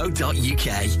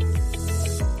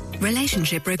ukdigital.co.uk.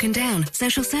 Relationship broken down.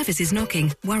 Social services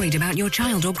knocking. Worried about your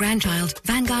child or grandchild.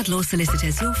 Vanguard Law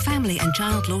Solicitors, your family and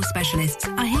child law specialists,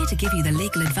 are here to give you the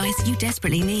legal advice you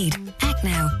desperately need. Act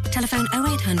now. Telephone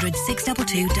 0800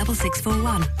 622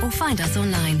 6641 or find us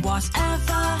online.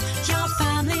 Whatever your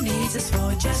family needs us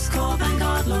for, just call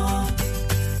Vanguard Law.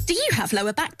 Do you have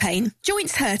lower back pain,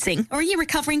 joints hurting, or are you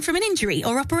recovering from an injury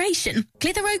or operation?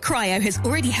 Clitheroe Cryo has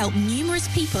already helped numerous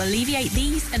people alleviate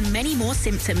these and many more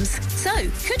symptoms. So,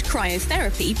 could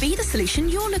cryotherapy be the solution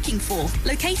you're looking for?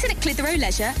 Located at Clitheroe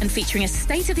Leisure and featuring a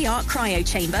state-of-the-art cryo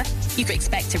chamber, you can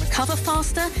expect to recover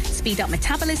faster, speed up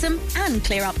metabolism, and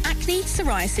clear up acne,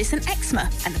 psoriasis, and eczema.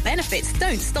 And the benefits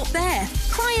don't stop there.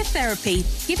 Cryotherapy.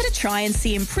 Give it a try and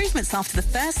see improvements after the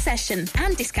first session,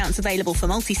 and discounts available for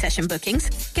multi-session bookings.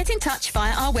 Get in touch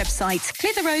via our website,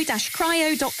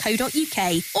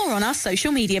 clitheroe-cryo.co.uk, or on our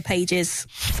social media pages.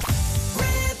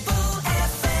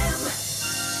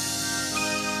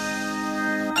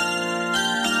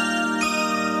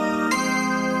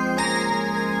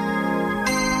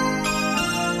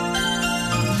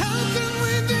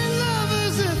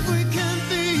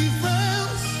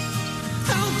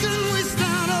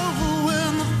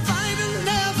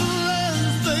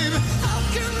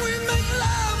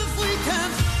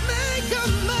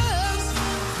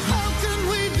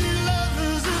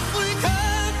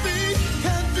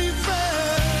 Can't be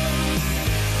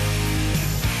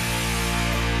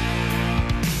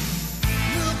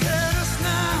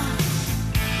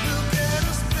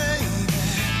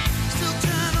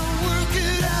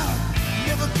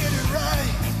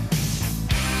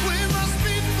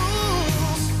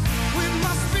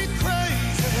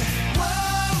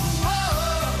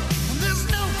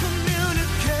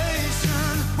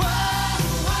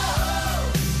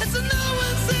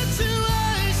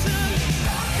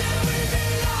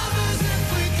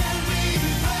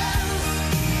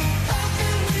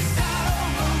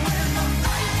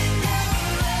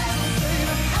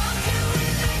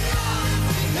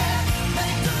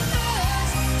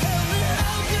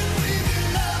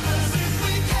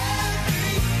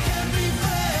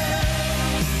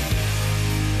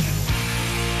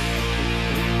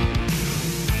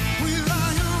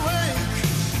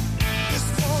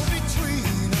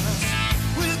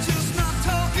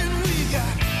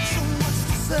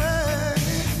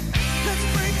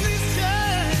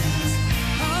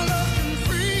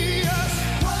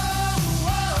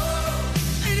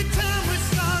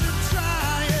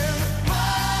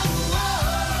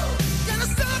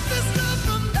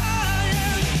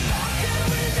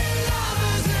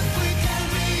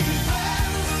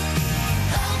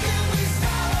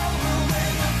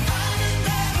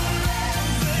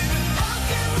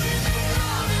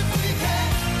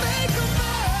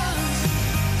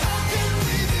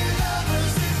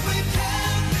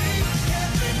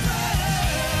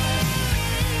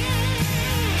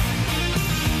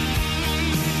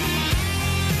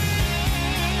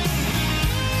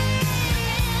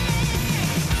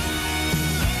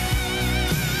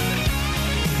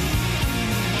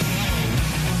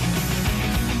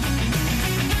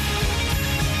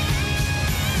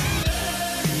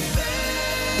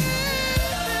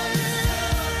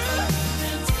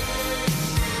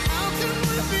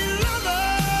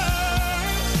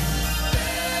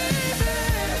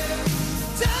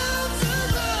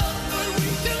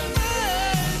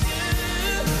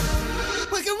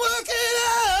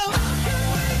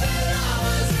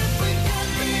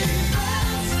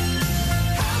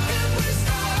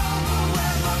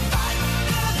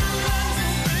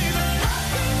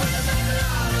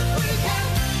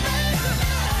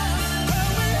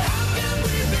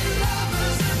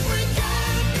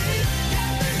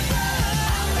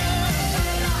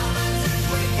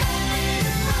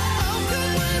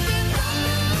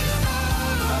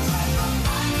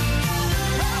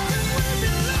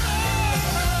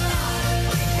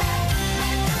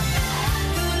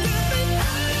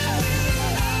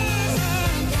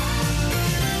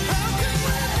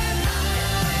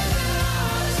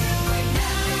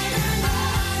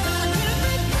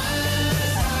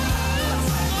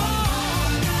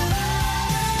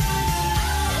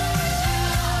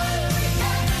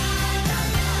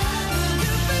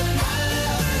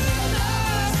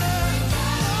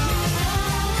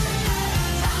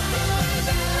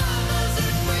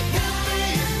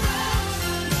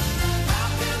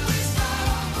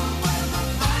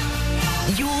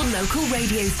local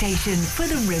radio station for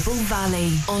the Ribble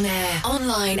Valley. On air,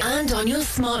 online and on your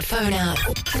smartphone app.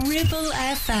 Ribble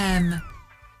FM.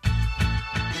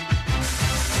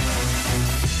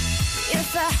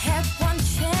 If I had one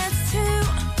chance to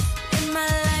in my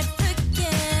life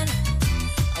again,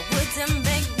 I wouldn't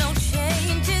make no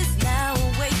changes now,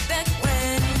 way back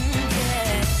when,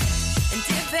 yeah. And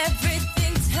if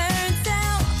everything turns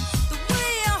out the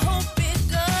way I hope it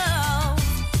goes,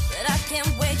 but I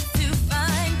can't wait to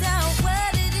find out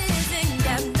what it is and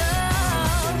I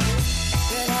know.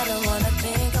 But I don't wanna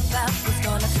think about what's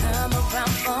gonna come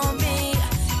around for me.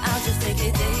 I'll just take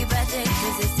it day by day,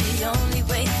 'cause it's the only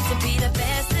way to be the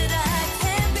best that I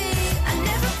can be. I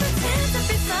never pretend to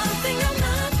be something I'm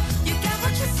not. You got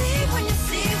what you see when you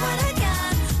see what I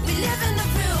got. We live in the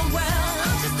real world,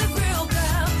 I'm just a real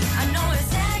girl. I know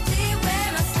exactly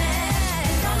where I stand.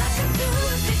 And all I can do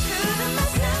is be true to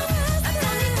myself. I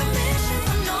don't need permission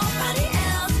from nobody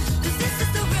else, 'cause this is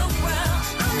the real world.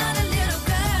 I'm not a little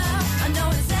girl, I know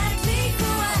exactly who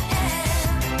I am.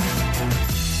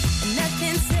 And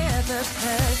nothing's ever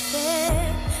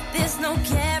perfect, there's no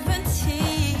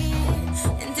guarantee.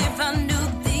 And if I knew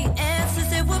the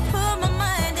answers, it would put my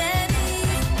mind at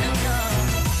ease. No.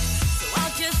 So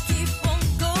I'll just keep on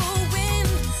going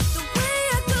the way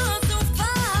I've gone so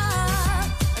far.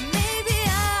 And maybe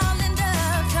I'll end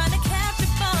up trying to catch a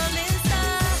falling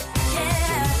star.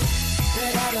 Yeah.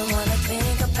 But I don't wanna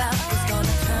think about what's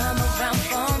gonna come around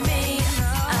for me.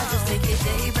 I'll just take it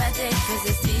day by day, 'cause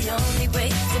it's the only way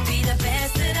to be the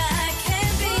best that I can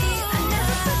be. I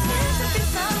never pretend to be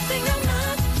something I'm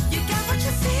not. You got what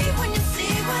you see when you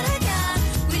see what I got.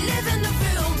 We live in the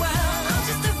real world, I'm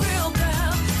just a real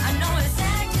girl. I know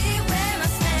exactly where I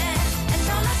stand. And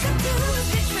all I can do is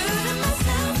be true to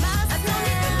myself. I don't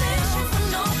need permission from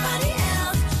nobody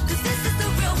else, 'cause this is the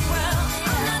real world.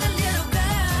 I'm not a little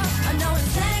girl, I know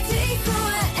exactly who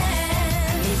I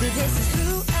am. Maybe this is who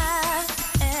I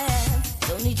am.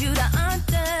 Don't need you to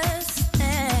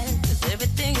understand, 'cause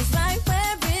everything is right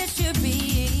where it should be.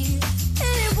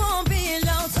 And it won't be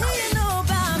long till you know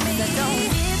about me. I don't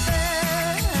give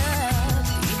up,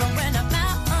 even when I'm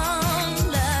out on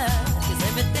love, 'cause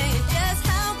everything is just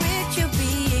how it should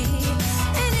be.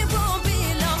 And it won't be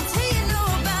long till you know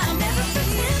about me. I never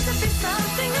pretend to be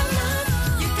something I'm not.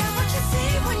 You got what you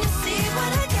see when you see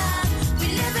what I got. We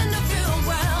live in the real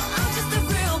world, I'm just a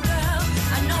real girl.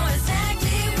 I know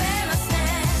exactly where I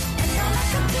stand. And all I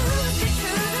can do is be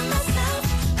true to myself.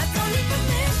 I don't need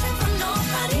permission from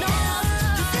nobody else,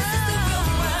 'cause this is the real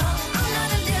world. I'm not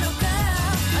a little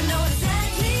girl, I know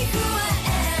exactly who I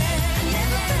am. I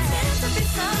never pretend to be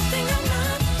something I'm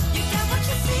not. You got what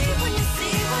you see when you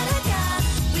see what I got.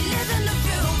 We live in the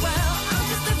real world, I'm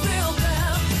just a real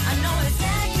girl. I know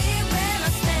exactly where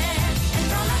I stand. And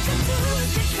all I can do is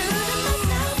be true to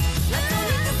myself. I don't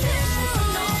need permission from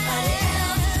nobody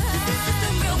else, 'cause this is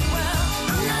the real world.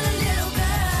 I'm not a little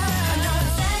girl, I know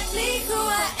exactly who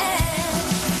I am.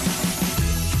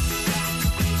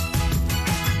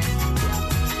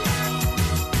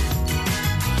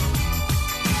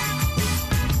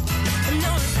 I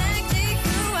know exactly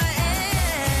who I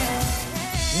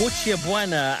am. Mucha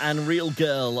Buena and Real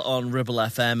Girl on Ribble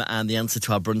FM, and the answer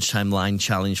to our Brunch Time line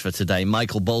challenge for today.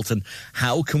 Michael Bolton,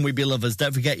 how can we be lovers?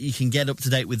 Don't forget you can get up to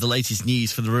date with the latest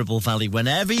news for the Ribble Valley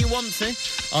whenever you want to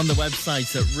on the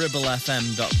website at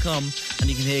ribblefm.com, and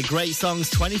you can hear great songs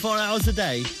 24 hours a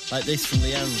day like this from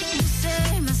Leanne.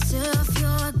 Say myself,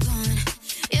 you're gone.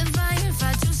 If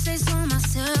I do say so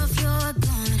myself, you're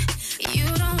gone. You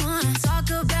don't wanna talk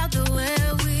about the way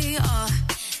we are.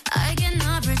 I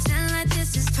cannot pretend like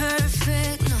this is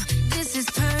perfect. No, this is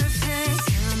perfect.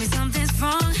 Tell me something's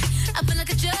wrong. I feel like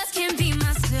I just can't be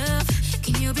myself.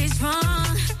 Can you be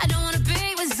strong? I don't wanna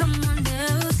be with someone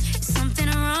else. Is something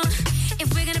wrong?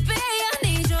 If we're gonna be, I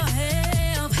need your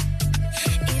help.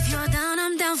 If you're down,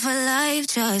 I'm down for life.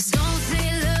 Just don't say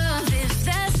love if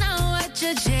that's not what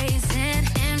you're chasing.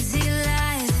 Empty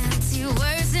lies, empty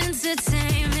words,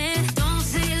 entertainment. Don't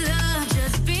say love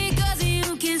just because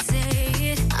you can say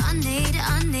it. I need.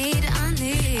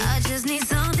 I just need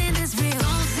something that's real.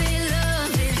 Don't say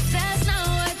love if that's not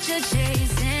what you're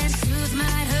chasing. Truth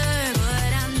might hurt,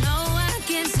 but I know I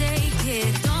can take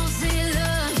it. Don't say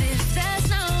love if that's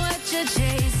not what you're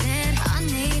chasing. I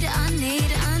need.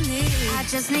 I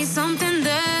just need something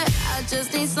that. I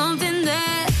just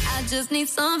need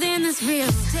something that's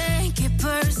real. Take it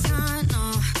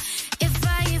personal. If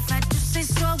I just say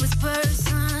so, it's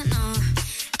personal.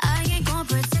 I ain't gonna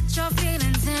protect your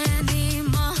feelings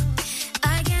anymore.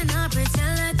 I cannot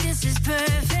pretend like this is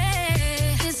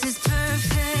perfect. This is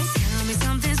perfect. Tell me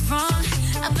something's wrong.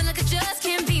 I feel like I just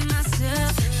can't be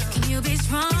myself. Can you be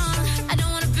strong?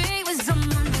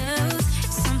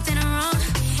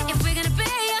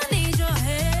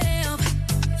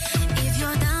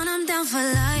 for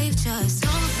life. Just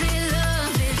don't say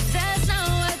love if that's not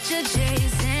what you're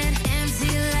chasing.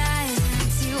 Empty lies,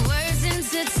 empty words,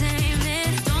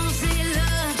 entertainment. Don't say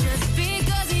love just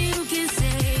because you can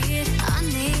say it.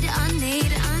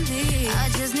 I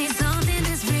just need something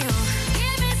that's real.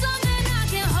 Give me something I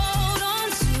can hold on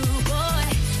to, boy.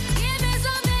 Give me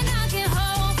something I can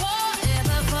hold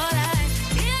forever for life.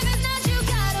 If it's not you,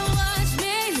 gotta watch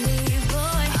me leave,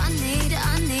 boy.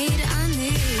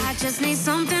 I just need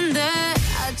something that,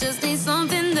 I just need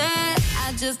something that,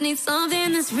 I just need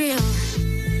something that's real.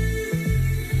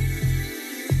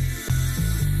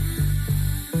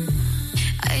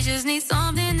 I just need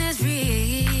something that's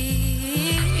real.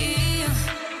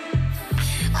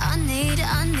 I need.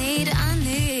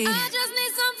 I just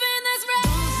need something that's real.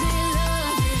 Don't say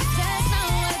love if that's not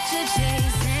what you're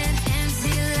chasing.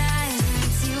 Empty lies,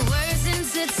 empty words,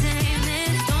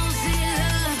 entertainment. Don't say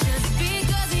love just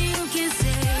because you can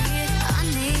say it. I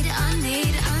need.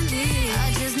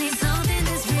 I just need something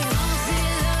that's real. Don't say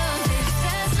love if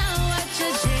that's not what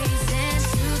you're chasing.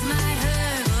 Truth might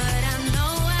hurt, but I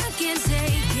know I can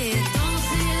take it. Don't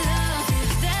say love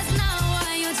if that's not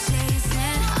what you're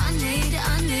chasing. I need.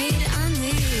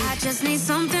 I just need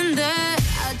something that,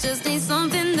 I just need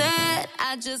something that,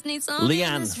 I just need something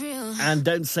that's real. Leanne and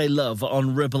Don't Say Love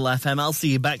on Ribble FM. I'll see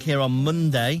you back here on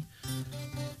Monday.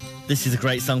 This is a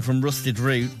great song from Rusted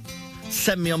Root.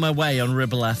 Send Me On My Way on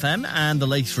Ribble FM, and the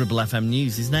latest Ribble FM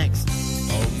news is next.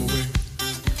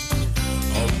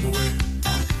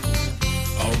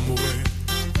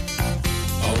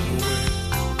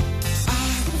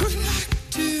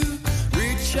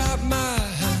 Reach out my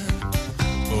hand,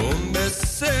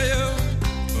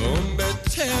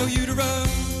 tell you to run.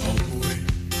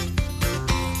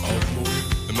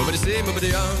 Nobody say,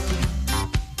 nobody on.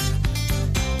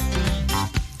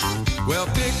 Well,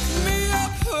 pick me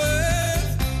up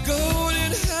with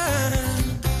golden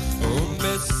hand.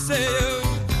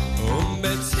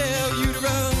 Tell you to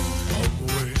run.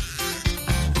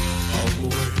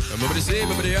 Nobody say,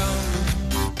 nobody on.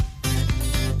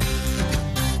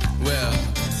 Well,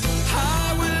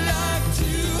 I would like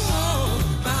to hold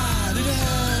my little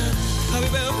hand. How we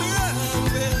will run,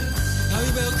 how we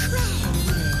will cry.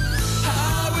 I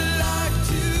would like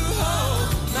to hold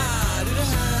my little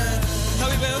hand. How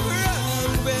we will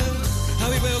run, how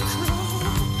we will cry.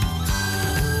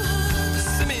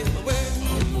 Send me in my way,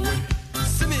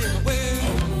 send me in my way,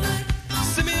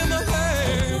 send me in my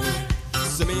way,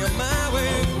 send me on my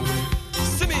way,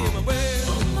 send me in my way,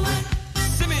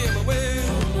 send me in my way,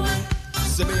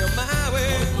 send me on my way.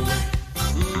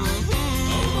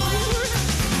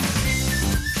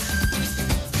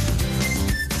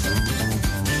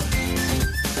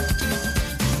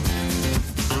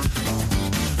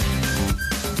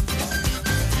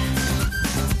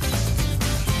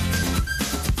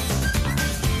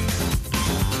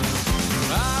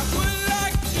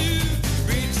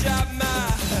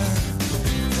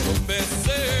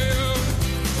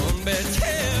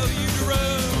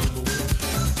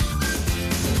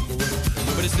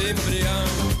 Everybody on.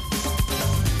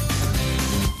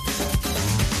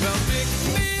 Well, pick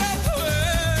me up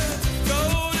with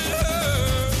golden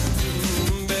hair.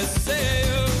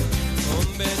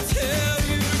 Tell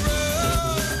you to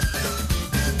run.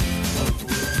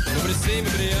 Nobody say,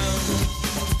 nobody on.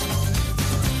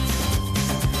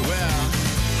 Well,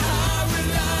 I would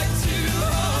like to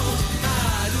hold my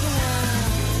little hand.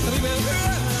 How we will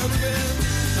run,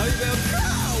 how we will cry.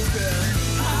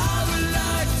 I would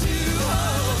like to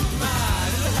hold my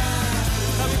little hand.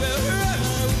 How we will run,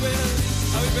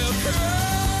 how we will cry.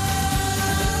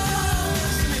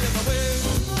 Send me on my way,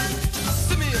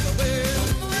 send me on my way,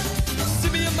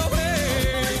 send me on my way,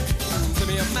 send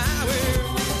me on my way,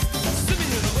 send me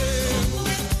on my way,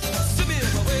 send me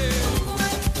on my way,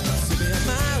 send me on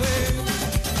my way.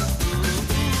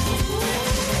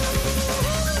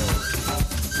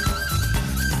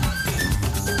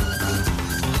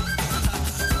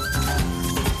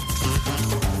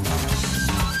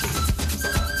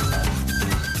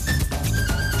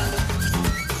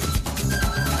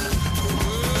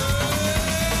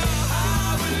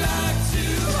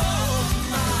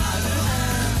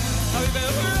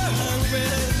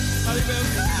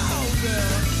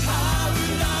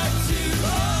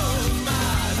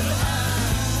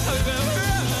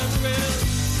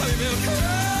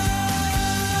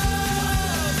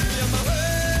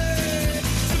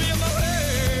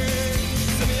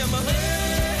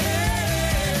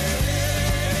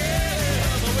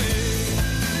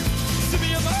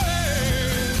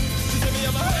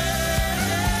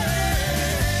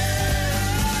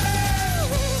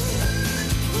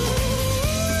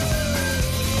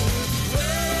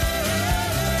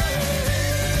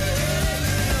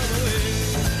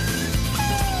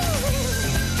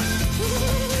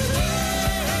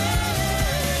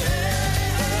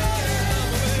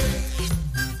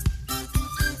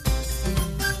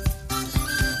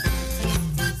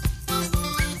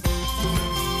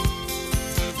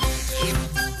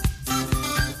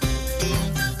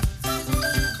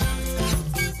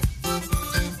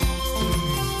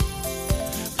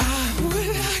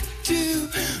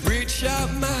 stretch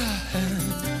out my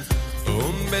hand.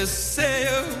 Oh, me say,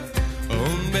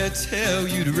 oh, me tell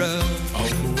you to run.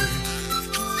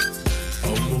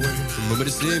 On my way, somebody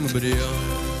say, somebody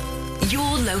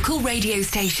Your local radio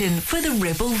station for the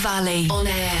Ribble Valley. On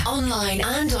air, online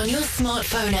and on your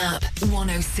smartphone app.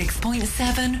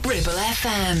 106.7 Ribble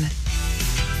FM.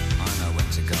 I know when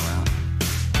to go out.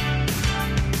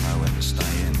 Know when to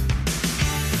stay in.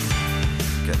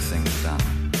 Get things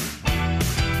done.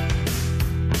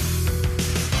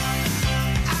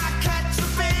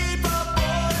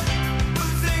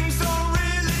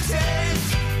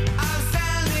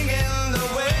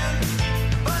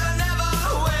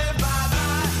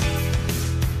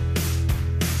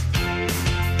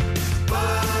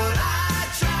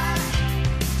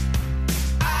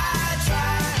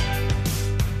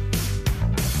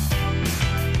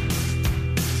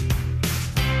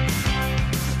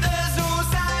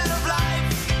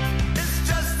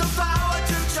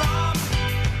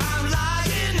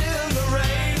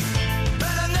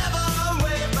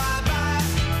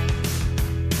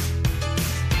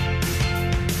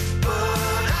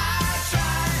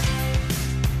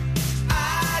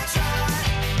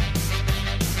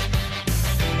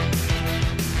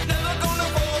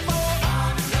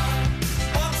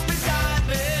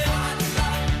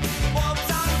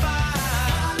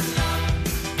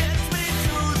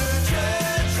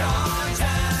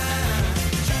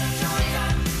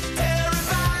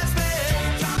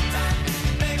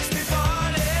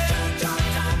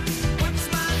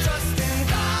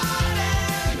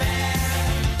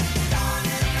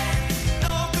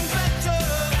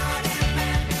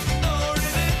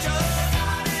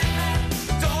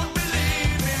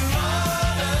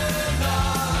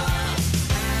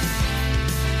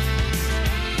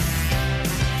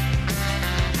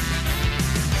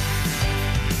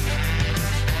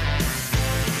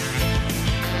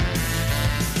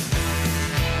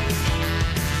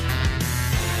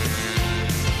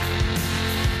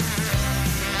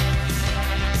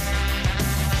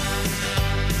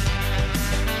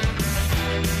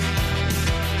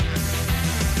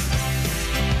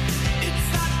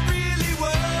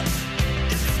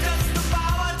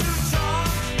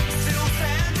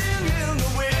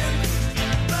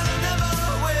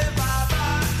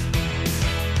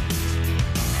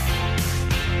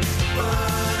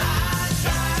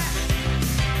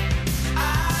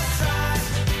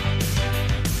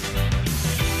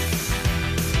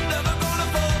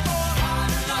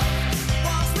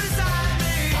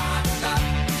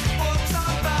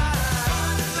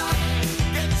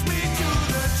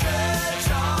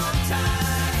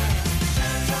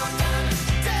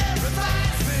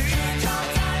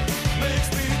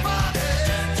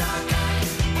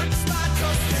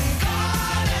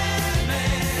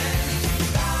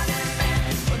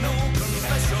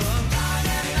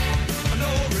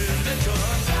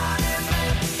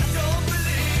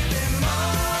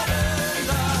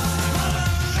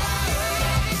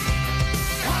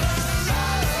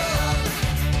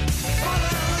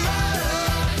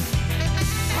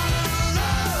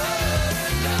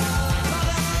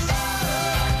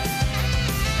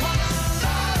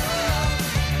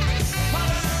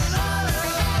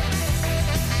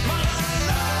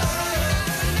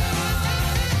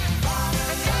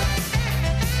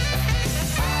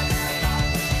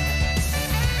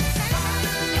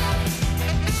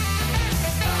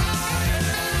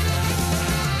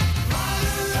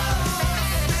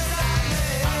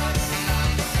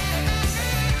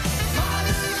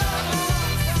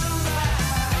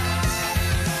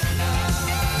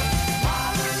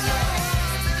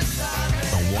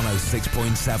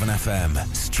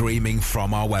 FM, streaming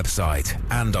from our website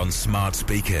and on smart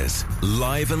speakers,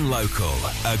 live and local,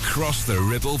 across the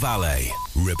Ribble Valley.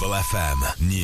 Ribble FM News.